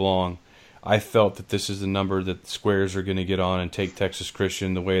 All week long, I felt that this is the number that the Squares are going to get on and take Texas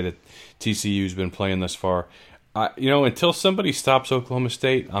Christian the way that TCU's been playing thus far. Until somebody stops Oklahoma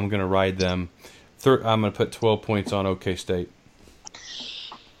State, I'm going to ride them. I'm going to put 12 points on OK State.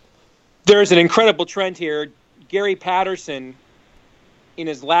 There's an incredible trend here. Gary Patterson, in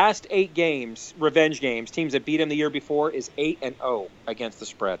his last 8 games, revenge games, teams that beat him the year before, is 8-0 against the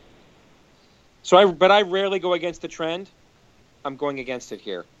spread. But I rarely go against the trend. I'm going against it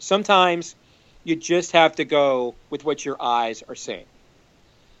here. Sometimes you just have to go with what your eyes are seeing.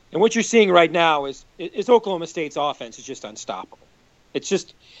 And what you're seeing right now is Oklahoma State's offense is just unstoppable. It's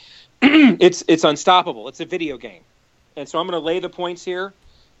just it's unstoppable. It's a video game. And so I'm going to lay the points here.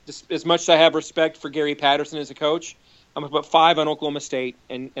 Just as much as I have respect for Gary Patterson as a coach, I'm going to put 5 on Oklahoma State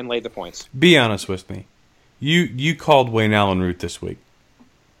and lay the points. Be honest with me. You called Wayne Allen Root this week.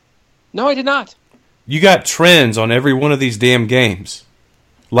 No, I did not. You got trends on every one of these damn games.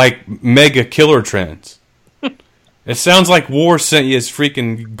 Like mega killer trends. It sounds like War sent you his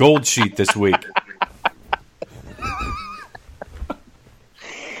freaking gold sheet this week.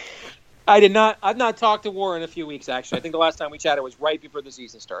 I did not. I've not talked to War in a few weeks, actually. I think the last time we chatted was right before the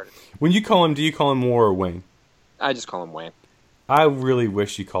season started. When you call him, do you call him War or Wayne? I just call him Wayne. I really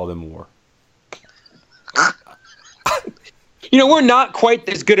wish you called him War. We're not quite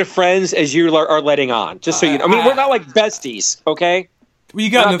as good of friends as you are letting on. Just so you know. I mean, we're not like besties, okay? Well, you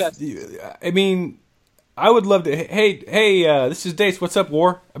got. I would love to. Hey, this is Dace. What's up,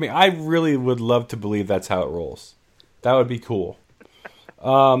 War? I mean, I really would love to believe that's how it rolls. That would be cool.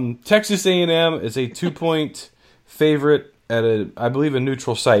 Texas A&M is a 2-point favorite at I believe, a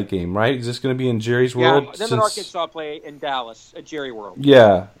neutral site game, right? Is this going to be in Jerry's World? Yeah, them and Arkansas play in Dallas at Jerry World.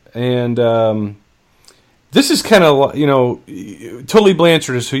 Yeah, and this is kind of, Tully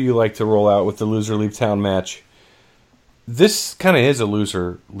Blanchard is who you like to roll out with the loser leave town match. This kind of is a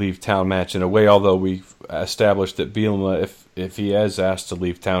loser leave town match in a way, although we've established that Bielema, if he is asked to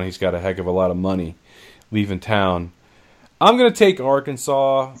leave town, he's got a heck of a lot of money leaving town. I'm going to take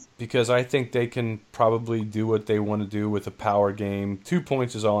Arkansas because I think they can probably do what they want to do with a power game. 2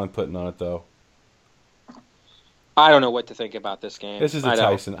 points is all I'm putting on it, though. I don't know what to think about this game. This is a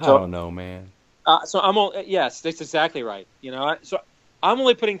Tyson. I don't know, man. Yes, that's exactly right. So I'm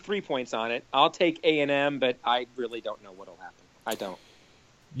only putting 3 points on it. I'll take A&M, but I really don't know what'll happen. I don't.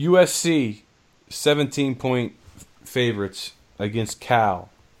 USC, 17-point favorites against Cal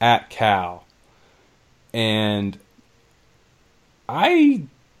at Cal, and I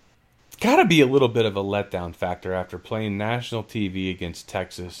gotta be a little bit of a letdown factor after playing national TV against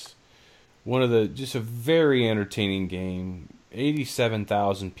Texas. Just a very entertaining game.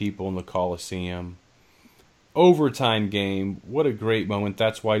 87,000 people in the Coliseum. Overtime game. What a great moment.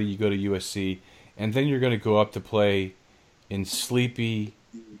 That's why you go to USC. And then you're going to go up to play in sleepy,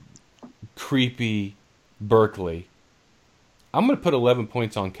 creepy Berkeley. I'm going to put 11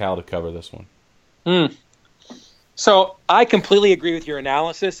 points on Cal to cover this one. So I completely agree with your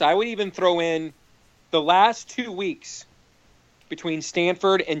analysis. I would even throw in the last 2 weeks between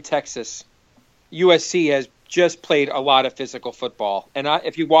Stanford and Texas. USC has just played a lot of physical football. And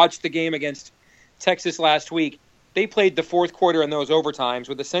if you watched the game against Texas last week, they played the fourth quarter in those overtimes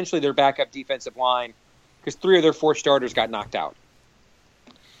with essentially their backup defensive line because 3 of their 4 starters got knocked out.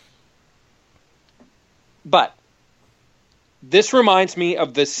 But this reminds me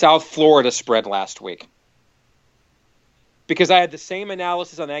of the South Florida spread last week. Because I had the same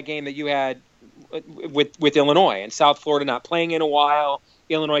analysis on that game that you had with Illinois, and South Florida not playing in a while,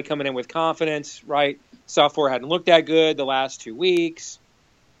 Illinois coming in with confidence, right? South Florida hadn't looked that good the last 2 weeks,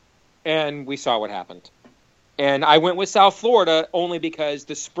 and we saw what happened. And I went with South Florida only because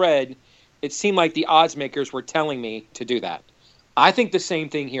the spread, it seemed like the odds makers were telling me to do that. I think the same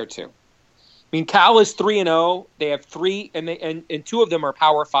thing here too. mean, Cal is 3-0. They have three, and two of them are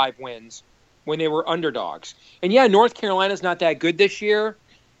Power 5 wins when they were underdogs. And yeah, North Carolina's not that good this year,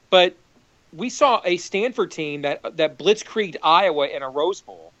 but we saw a Stanford team that blitzkrieged Iowa in a Rose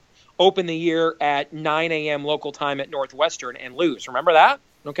Bowl open the year at 9 a.m. local time at Northwestern and lose. Remember that?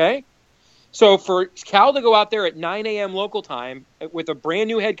 Okay. So for Cal to go out there at 9 a.m. local time with a brand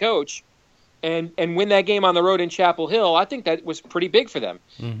new head coach and win that game on the road in Chapel Hill, I think that was pretty big for them.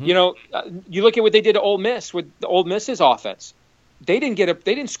 Mm-hmm. You know, you look at what they did to Ole Miss with the Ole Miss's offense. They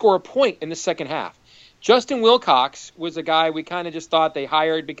didn't score a point in the second half. Justin Wilcox was a guy we kind of just thought they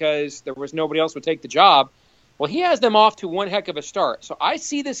hired because there was nobody else would take the job. Well, he has them off to one heck of a start. So I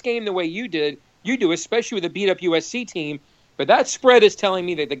see this game the way you do, especially with a beat-up USC team. But that spread is telling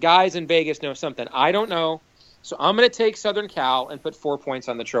me that the guys in Vegas know something I don't know. So I'm going to take Southern Cal and put 4 points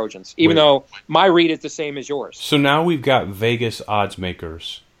on the Trojans, even though my read is the same as yours. So now we've got Vegas odds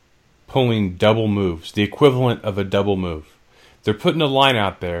makers pulling double moves, the equivalent of a double move. They're putting a line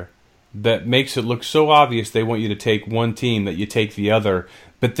out there that makes it look so obvious they want you to take one team that you take the other,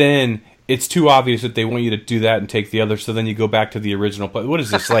 but then it's too obvious that they want you to do that and take the other, so then you go back to the original play. What is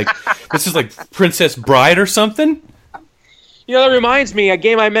this, like? This is like Princess Bride or something? You know, that reminds me, a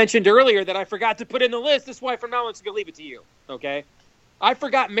game I mentioned earlier that I forgot to put in the list. This is why from now on I'm going to leave it to you, okay? I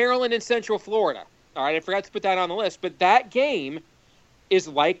forgot Maryland and Central Florida. All right, I forgot to put that on the list, but that game is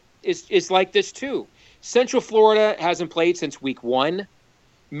like this too. Central Florida hasn't played since week 1.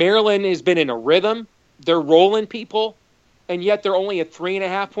 Maryland has been in a rhythm. They're rolling people, and yet they're only a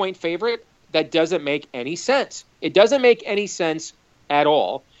 3.5-point favorite. That doesn't make any sense. It doesn't make any sense at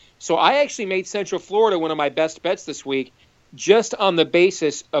all. So I actually made Central Florida one of my best bets this week just on the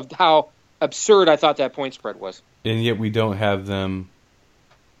basis of how absurd I thought that point spread was. And yet we don't have them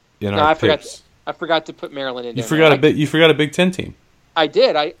in our picks. I forgot to put Maryland in there. You forgot a Big Ten team. I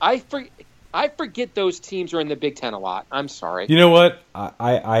did. I forget those teams are in the Big Ten a lot. I'm sorry. You know what?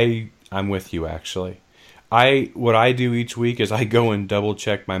 I'm with you, actually. What I do each week is I go and double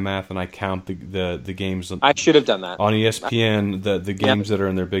check my math and I count the games. I should have done that on ESPN. The games that are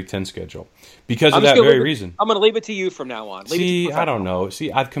in their Big Ten schedule because of that very reason. I'm going to leave it to you from now on. I don't know.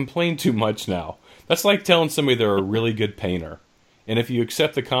 See, I've complained too much now. That's like telling somebody they're a really good painter, and if you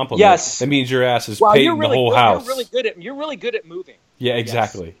accept the compliment, that means your ass is painting the whole house. You're really good at moving. Yeah,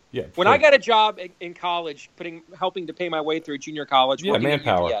 exactly. Yes. Yeah. When I got a job in college, helping to pay my way through junior college. Yeah,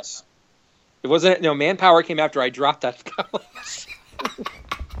 Manpower. Yes. It wasn't. No, Manpower came after I dropped out of college.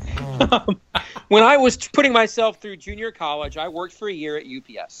 When I was putting myself through junior college, I worked for a year at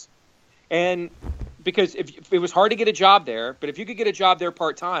UPS, and because if it was hard to get a job there, but if you could get a job there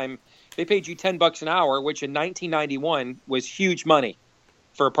part time, they paid you $10 an hour, which in 1991 was huge money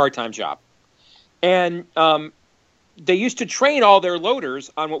for a part time job, and they used to train all their loaders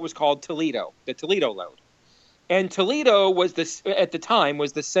on what was called Toledo, the Toledo load. And Toledo was at the time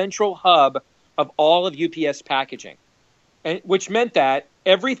was the central hub of all of UPS packaging, and which meant that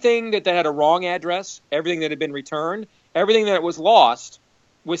everything that had a wrong address, everything that had been returned, everything that was lost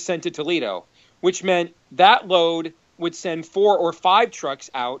was sent to Toledo, which meant that load would send 4 or 5 trucks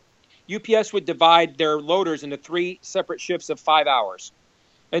out. UPS would divide their loaders into 3 separate shifts of 5 hours.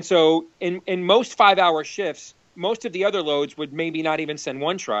 And so in most 5-hour shifts, most of the other loads would maybe not even send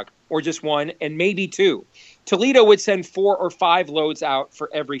 1 truck or just 1 and maybe 2. Toledo would send 4 or 5 loads out for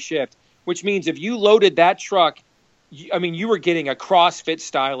every shift, which means if you loaded that truck, you were getting a CrossFit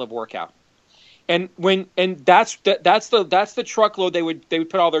style of workout. And that's the truckload they would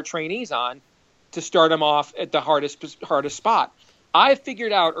put all their trainees on to start them off at the hardest spot. I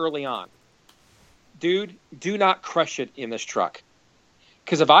figured out early on, dude, do not crush it in this truck.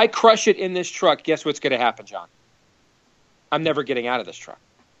 Because if I crush it in this truck, guess what's going to happen, John? I'm never getting out of this truck.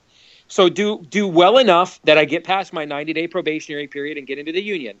 So do well enough that I get past my 90-day probationary period and get into the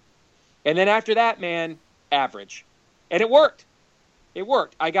union. And then after that, man, average. And it worked. It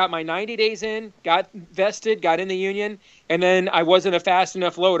worked. I got my 90 days in, got vested, got in the union, and then I wasn't a fast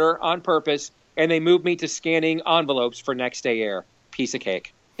enough loader on purpose, and they moved me to scanning envelopes for next day air. Piece of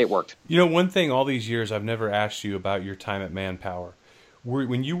cake. It worked. You know, one thing all these years I've never asked you about your time at Manpower.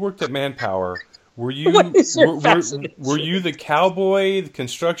 When you worked at Manpower, were you the cowboy, the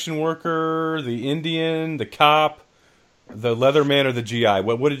construction worker, the Indian, the cop, the leatherman, or the GI?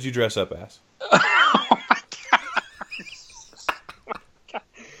 What did you dress up as?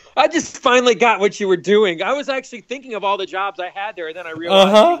 I just finally got what you were doing. I was actually thinking of all the jobs I had there, and then I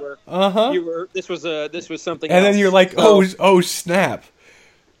realized you were. This was something. And else. Then you're like, oh snap!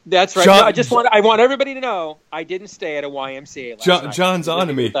 That's right. I want everybody to know I didn't stay at a YMCA last night. John's on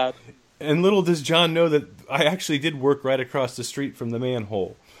to me. And little does John know that I actually did work right across the street from the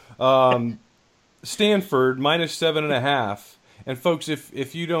manhole. Stanford minus 7.5. And folks,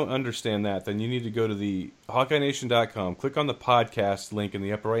 if you don't understand that, then you need to go to the HawkeyeNation.com, click on the podcast link in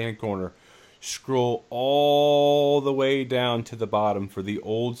the upper right-hand corner, scroll all the way down to the bottom for the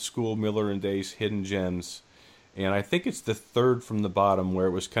old school Miller and Dace Hidden Gems. And I think it's the third from the bottom, where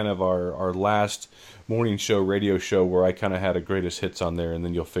it was kind of our last morning show, radio show, where I kind of had a greatest hits on there, and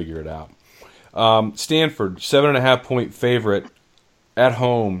then you'll figure it out. Stanford, 7.5-point favorite at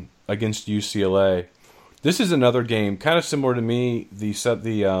home against UCLA. This is another game, kind of similar to me, the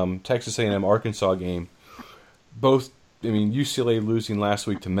Texas A&M Arkansas game. Both, UCLA losing last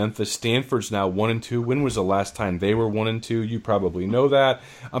week to Memphis. Stanford's now 1-2. When was the last time they were 1-2? You probably know that.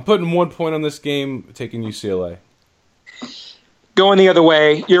 I'm putting 1 point on this game, taking UCLA. Going the other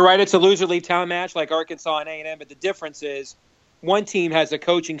way. You're right, it's a loser leave town match like Arkansas and A&M, but the difference is one team has a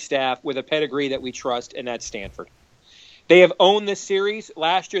coaching staff with a pedigree that we trust, and that's Stanford. They have owned this series.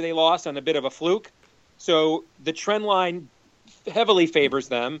 Last year they lost on a bit of a fluke. So the trend line heavily favors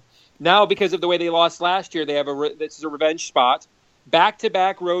them. Now, because of the way they lost last year, they have this is a revenge spot.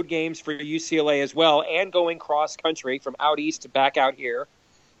 Back-to-back road games for UCLA as well, and going cross-country from out east to back out here.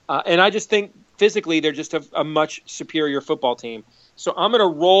 And I just think physically they're just a much superior football team. So I'm going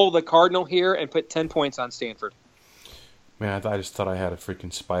to roll the Cardinal here and put 10 points on Stanford. Man, I just thought I had a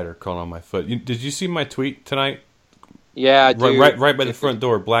freaking spider crawling on my foot. Did you see my tweet tonight? Yeah, dude. Right by the front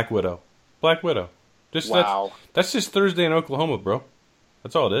door, Black Widow. Black Widow. Wow. That's just Thursday in Oklahoma, bro.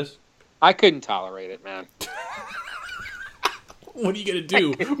 That's all it is. I couldn't tolerate it, man. What are you gonna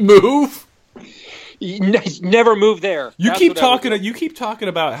do? Move? Never move there. You keep talking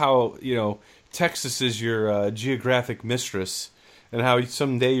about how Texas is your geographic mistress, and how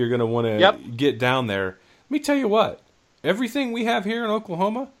someday you're gonna want to get down there. Let me tell you what. Everything we have here in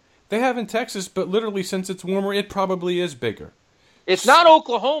Oklahoma, they have in Texas, but literally since it's warmer, it probably is bigger. It's not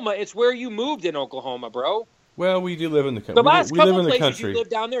Oklahoma. It's where you moved in Oklahoma, bro. Well, we do live in the country. The last couple places you lived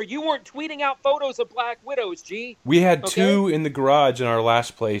down there, you weren't tweeting out photos of Black Widows, G. We had two in the garage in our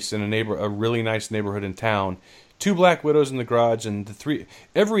last place in a really nice neighborhood in town. 2 Black Widows in the garage, and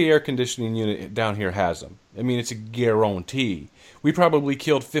every air conditioning unit down here has them. It's a guarantee. We probably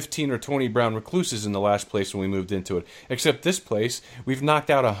killed 15 or 20 brown recluses in the last place when we moved into it. Except this place, we've knocked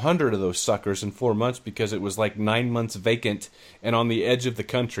out 100 of those suckers in 4 months because it was like 9 months vacant and on the edge of the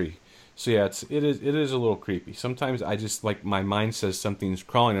country. So yeah, it is a little creepy. Sometimes I just my mind says something's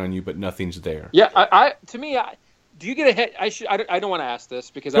crawling on you, but nothing's there. Yeah, do you get a hit? I don't want to ask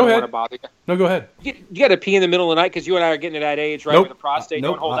this because I don't want to bother you. No, go ahead. You got to pee in the middle of the night because you and I are getting to that age, right? Nope. Where the prostate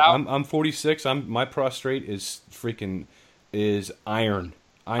don't hold out. I'm 46. My prostate is iron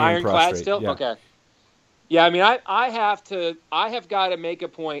ironclad prostate. Still. Yeah. Okay. Yeah, I have got to make a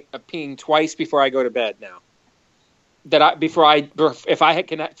point of peeing twice before I go to bed now. For me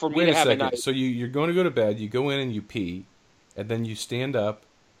to have a night. So you're going to go to bed. You go in and you pee, and then you stand up.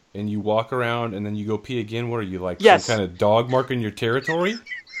 And you walk around, and then you go pee again. What are you, some kind of dog marking your territory?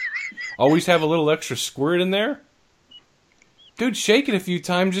 Always have a little extra squirt in there? Dude, shake it a few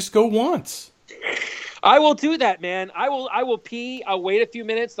times. Just go once. I will do that, man. I will pee. I'll wait a few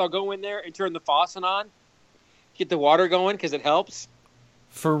minutes. I'll go in there and turn the faucet on. Get the water going because it helps.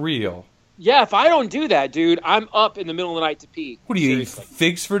 For real? Yeah, if I don't do that, dude, I'm up in the middle of the night to pee. What do you eat,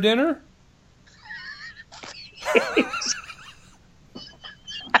 figs for dinner?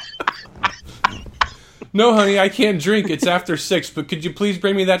 No, honey, I can't drink. It's after 6, but could you please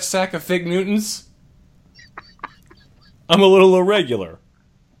bring me that sack of Fig Newtons? I'm a little irregular.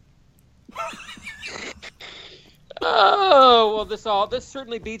 Oh, well, this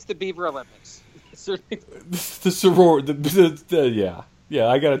certainly beats the Beaver Olympics. The sorority, yeah,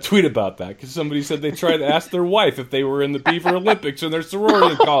 I got a tweet about that because somebody said they tried to ask their wife if they were in the Beaver Olympics in their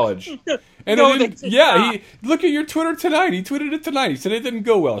sorority in college. And no, it didn't, look at your Twitter tonight. He tweeted it tonight. He said it didn't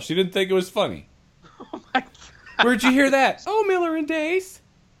go well. She didn't think it was funny. Oh my God. Where'd you hear that? Oh, Miller and Dace.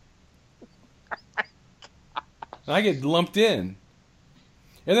 I get lumped in.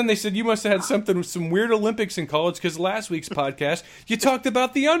 And then they said you must have had some weird Olympics in college because last week's podcast you talked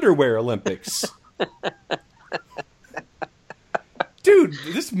about the underwear Olympics. Dude,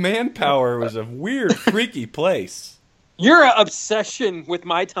 this Manpower was a weird, freaky place. Your obsession with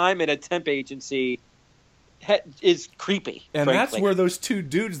my time at a temp agency is creepy. And frankly. That's where those 2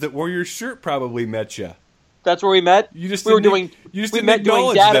 dudes that wore your shirt probably met you. That's where we met? We met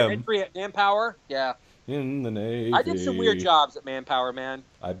doing data entry at Manpower? Yeah. In the Navy. I did some weird jobs at Manpower, man.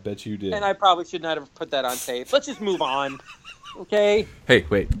 I bet you did. And I probably should not have put that on tape. Let's just move on. Okay? Hey,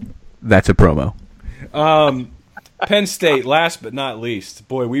 wait. That's a promo. Penn State, last but not least.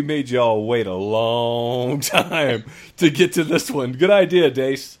 Boy, we made y'all wait a long time to get to this one. Good idea,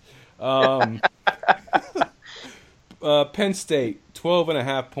 Dace. Penn State,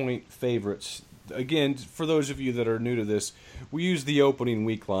 12.5-point favorites. Again, for those of you that are new to this, we use the opening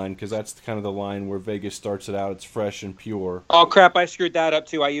week line because that's kind of the line where Vegas starts it out. It's fresh and pure. Oh, crap. I screwed that up,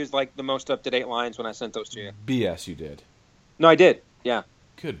 too. I used, like, the most up-to-date lines when I sent those to you. BS, you did. No, I did. Yeah.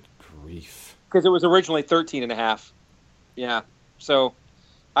 Good grief. Because it was originally 13.5. Yeah. So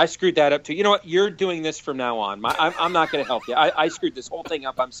I screwed that up, too. You know what? You're doing this from now on. I'm not going to help you. I screwed this whole thing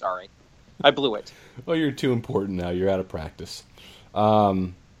up. I'm sorry. I blew it. Well, you're too important now. You're out of practice.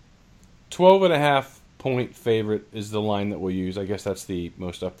 12.5-point favorite is the line that we'll use. I guess that's the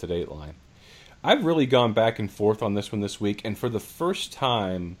most up-to-date line. I've really gone back and forth on this one this week, and for the first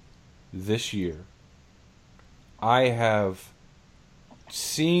time this year, I have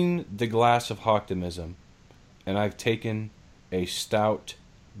seen the glass of optimism, and I've taken a stout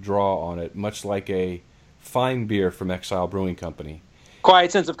draw on it, much like a fine beer from Exile Brewing Company.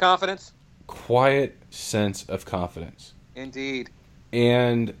 Quiet sense of confidence? Quiet sense of confidence. Indeed.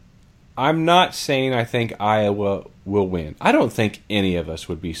 And I'm not saying I think Iowa will win. I don't think any of us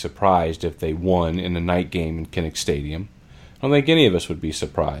would be surprised if they won in a night game in Kinnick Stadium. I don't think any of us would be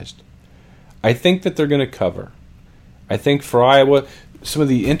surprised. I think that they're going to cover. I think for Iowa, some of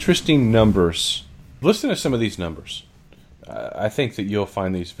the interesting numbers, listen to some of these numbers. I think that you'll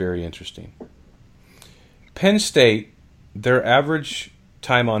find these very interesting. Penn State, their average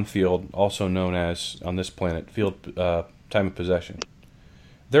time on field, also known as, on this planet, field time of possession,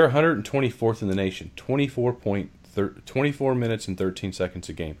 they're 124th in the nation, 24 minutes and 13 seconds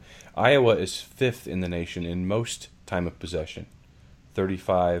a game. Iowa is 5th in the nation in most time of possession,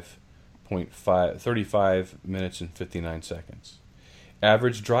 35 minutes and 59 seconds.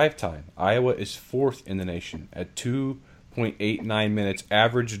 Average drive time, Iowa is 4th in the nation at 2.89 minutes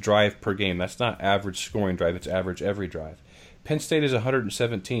average drive per game. That's not average scoring drive, it's average every drive. Penn State is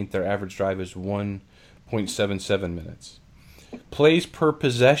 117th. Their average drive is 1.77 minutes. Plays per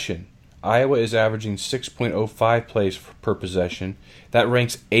possession, Iowa is averaging 6.05 plays per possession. That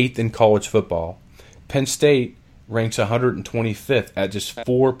ranks 8th in college football. Penn State ranks 125th at just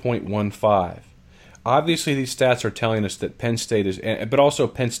 4.15. Obviously, these stats are telling us that Penn State is, but also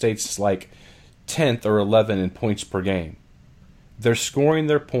Penn State's like 10th or 11th in points per game. They're scoring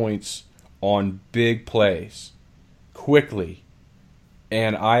their points on big plays quickly,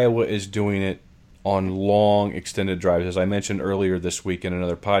 and Iowa is doing it on long extended drives. As I mentioned earlier this week in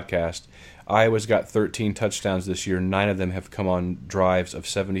another podcast, Iowa's got 13 touchdowns this year. 9 of them have come on drives of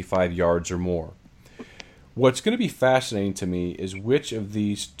 75 yards or more. What's going to be fascinating to me is which of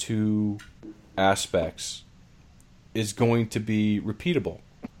these two aspects is going to be repeatable.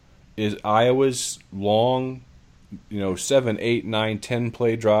 Is Iowa's long, 7, 8, 9, 10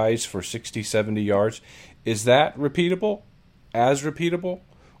 play drives for 60, 70 yards, is that repeatable? As repeatable?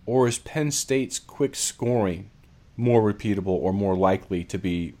 Or is Penn State's quick scoring more repeatable or more likely to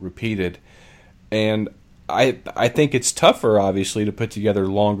be repeated? And I think it's tougher, obviously, to put together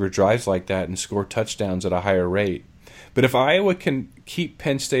longer drives like that and score touchdowns at a higher rate. But if Iowa can keep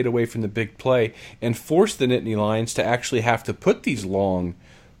Penn State away from the big play and force the Nittany Lions to actually have to put these long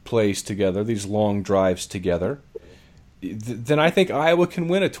plays together, these long drives together, then I think Iowa can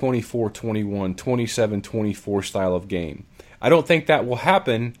win a 24-21, 27-24 style of game. I don't think that will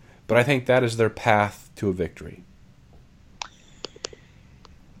happen, but I think that is their path to a victory.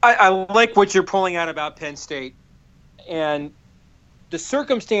 I like what you're pulling out about Penn State. And the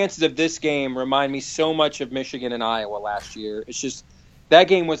circumstances of this game remind me so much of Michigan and Iowa last year. It's just that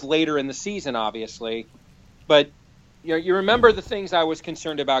game was later in the season, obviously. But you remember the things I was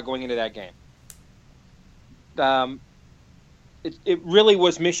concerned about going into that game. It really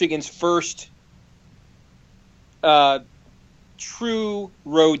was Michigan's first true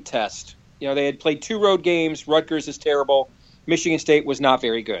road test. They had played 2 road games. Rutgers is terrible. Michigan State was not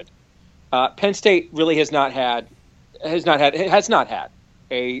very good. Penn State really has not had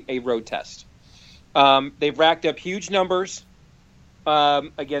a road test. They've racked up huge numbers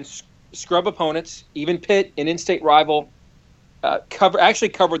against scrub opponents. Even Pitt, an in-state rival,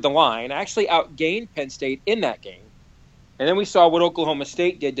 covered the line, actually outgained Penn State in that game. And then we saw what Oklahoma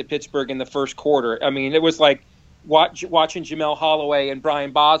State did to Pittsburgh in the first quarter. I mean, it was like watching Jamel Holloway and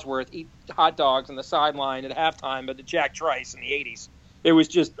Brian Bosworth eat hot dogs on the sideline at halftime of the Jack Trice in the 80s. It was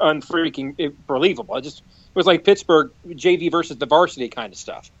just unfreaking believable. It was like Pittsburgh JV versus the varsity kind of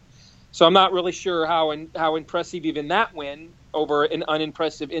stuff. So I'm not really sure how impressive even that win over an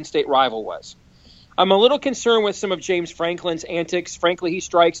unimpressive in-state rival was. I'm a little concerned with some of James Franklin's antics. Frankly, he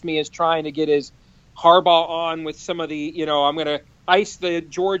strikes me as trying to get his Harbaugh on with some of the, I'm going to ice the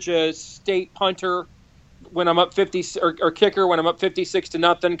Georgia State punter when I'm up 50 or kicker when I'm up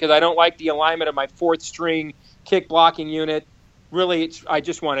 56-0 because I don't like the alignment of my fourth string kick blocking unit. Really, I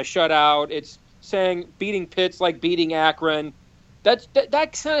just want to shut out. It's saying beating Pitt's like beating Akron. That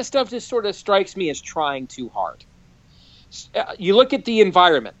kind of stuff just sort of strikes me as trying too hard. You look at the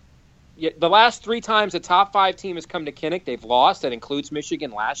environment. The last 3 times a top 5 team has come to Kinnick, they've lost. That includes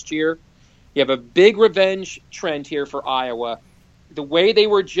Michigan last year. You have a big revenge trend here for Iowa. The way they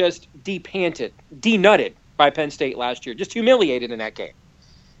were just denutted by Penn State last year, just humiliated in that game.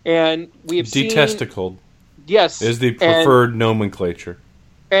 And we have seen detesticled. Yes, is the preferred nomenclature.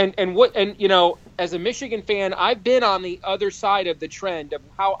 And as a Michigan fan, I've been on the other side of the trend of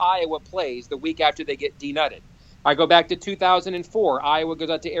how Iowa plays the week after they get denutted. I go back to 2004. Iowa goes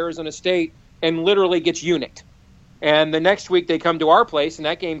out to Arizona State and literally gets unicked. And the next week they come to our place, and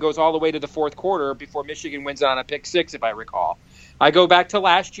that game goes all the way to the fourth quarter before Michigan wins on a pick 6, if I recall. I go back to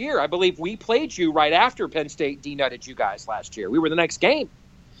last year. I believe we played you right after Penn State denutted you guys last year. We were the next game.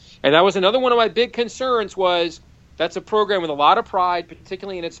 And that was another one of my big concerns was that's a program with a lot of pride,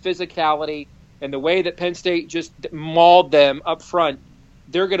 particularly in its physicality, and the way that Penn State just mauled them up front.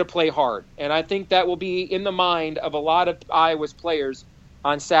 They're going to play hard. And I think that will be in the mind of a lot of Iowa's players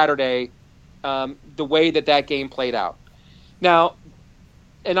on Saturday, the way that game played out. Now,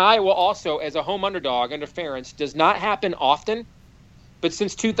 and Iowa also, as a home underdog under Ferentz, does not happen often. But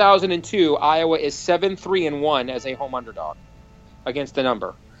since 2002, Iowa is 7-3-1 as a home underdog against the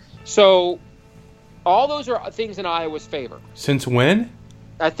number. So all those are things in Iowa's favor. Since when?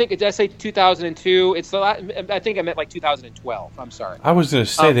 I think, did I say 2002? I think I meant like 2012. I'm sorry. I was going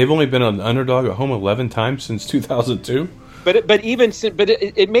to say they've only been an underdog at home 11 times since 2002. But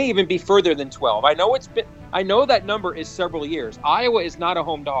it may even be further than 12. I know that number is several years. Iowa is not a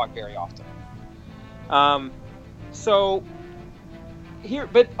home dog very often. So here,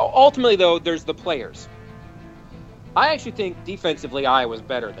 but ultimately though, there's the players. I actually think defensively Iowa's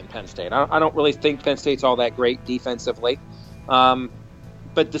better than Penn State. I don't really think Penn State's all that great defensively.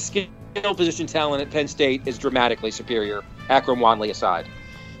 But the skill position talent at Penn State is dramatically superior, Akron Wadley aside.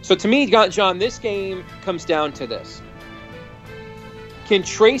 So to me, John, this game comes down to this. Can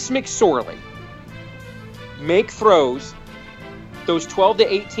Trace McSorley make throws, those 12 to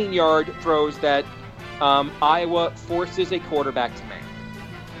 18-yard throws that Iowa forces a quarterback to make?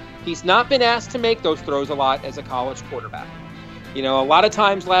 He's not been asked to make those throws a lot as a college quarterback. A lot of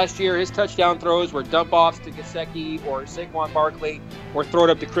times last year, his touchdown throws were dump-offs to Gesicki or Saquon Barkley or throw it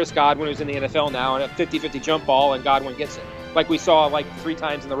up to Chris Godwin, who's in the NFL now, and a 50-50 jump ball, and Godwin gets it, like we saw 3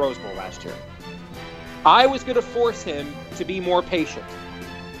 times in the Rose Bowl last year. I was going to force him to be more patient.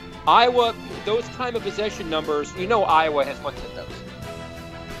 Iowa, those time of possession numbers, Iowa has looked at those.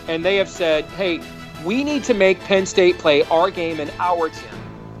 And they have said, hey, we need to make Penn State play our game in our gym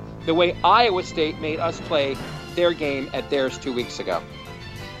the way Iowa State made us play their game at theirs 2 weeks ago.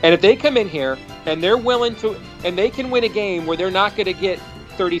 And if they come in here and they're willing to, and they can win a game where they're not going to get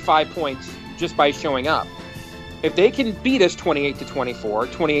 35 points just by showing up. If they can beat us 28-24,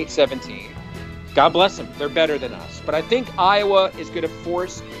 28-17, God bless them. They're better than us. But I think Iowa is going to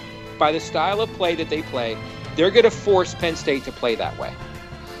force, by the style of play that they play, they're going to force Penn State to play that way.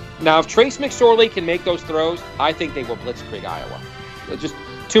 Now, if Trace McSorley can make those throws, I think they will blitzkrieg Iowa. Just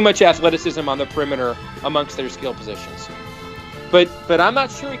too much athleticism on the perimeter amongst their skill positions. But I'm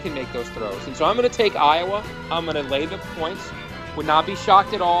not sure he can make those throws. And so I'm going to take Iowa. I'm going to lay the points. Would not be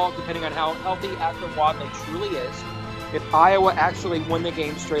shocked at all, depending on how healthy Akron Wadley truly is, if Iowa actually won the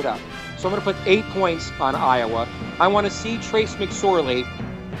game straight up. So I'm going to put 8 points on Iowa. I want to see Trace McSorley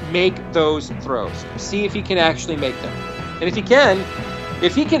make those throws. See if he can actually make them. And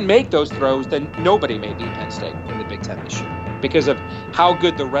if he can make those throws, then nobody may beat Penn State in the Big Ten this year because of how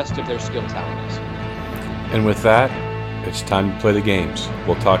good the rest of their skill talent is. And with that, it's time to play the games.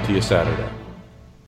 We'll talk to you Saturday.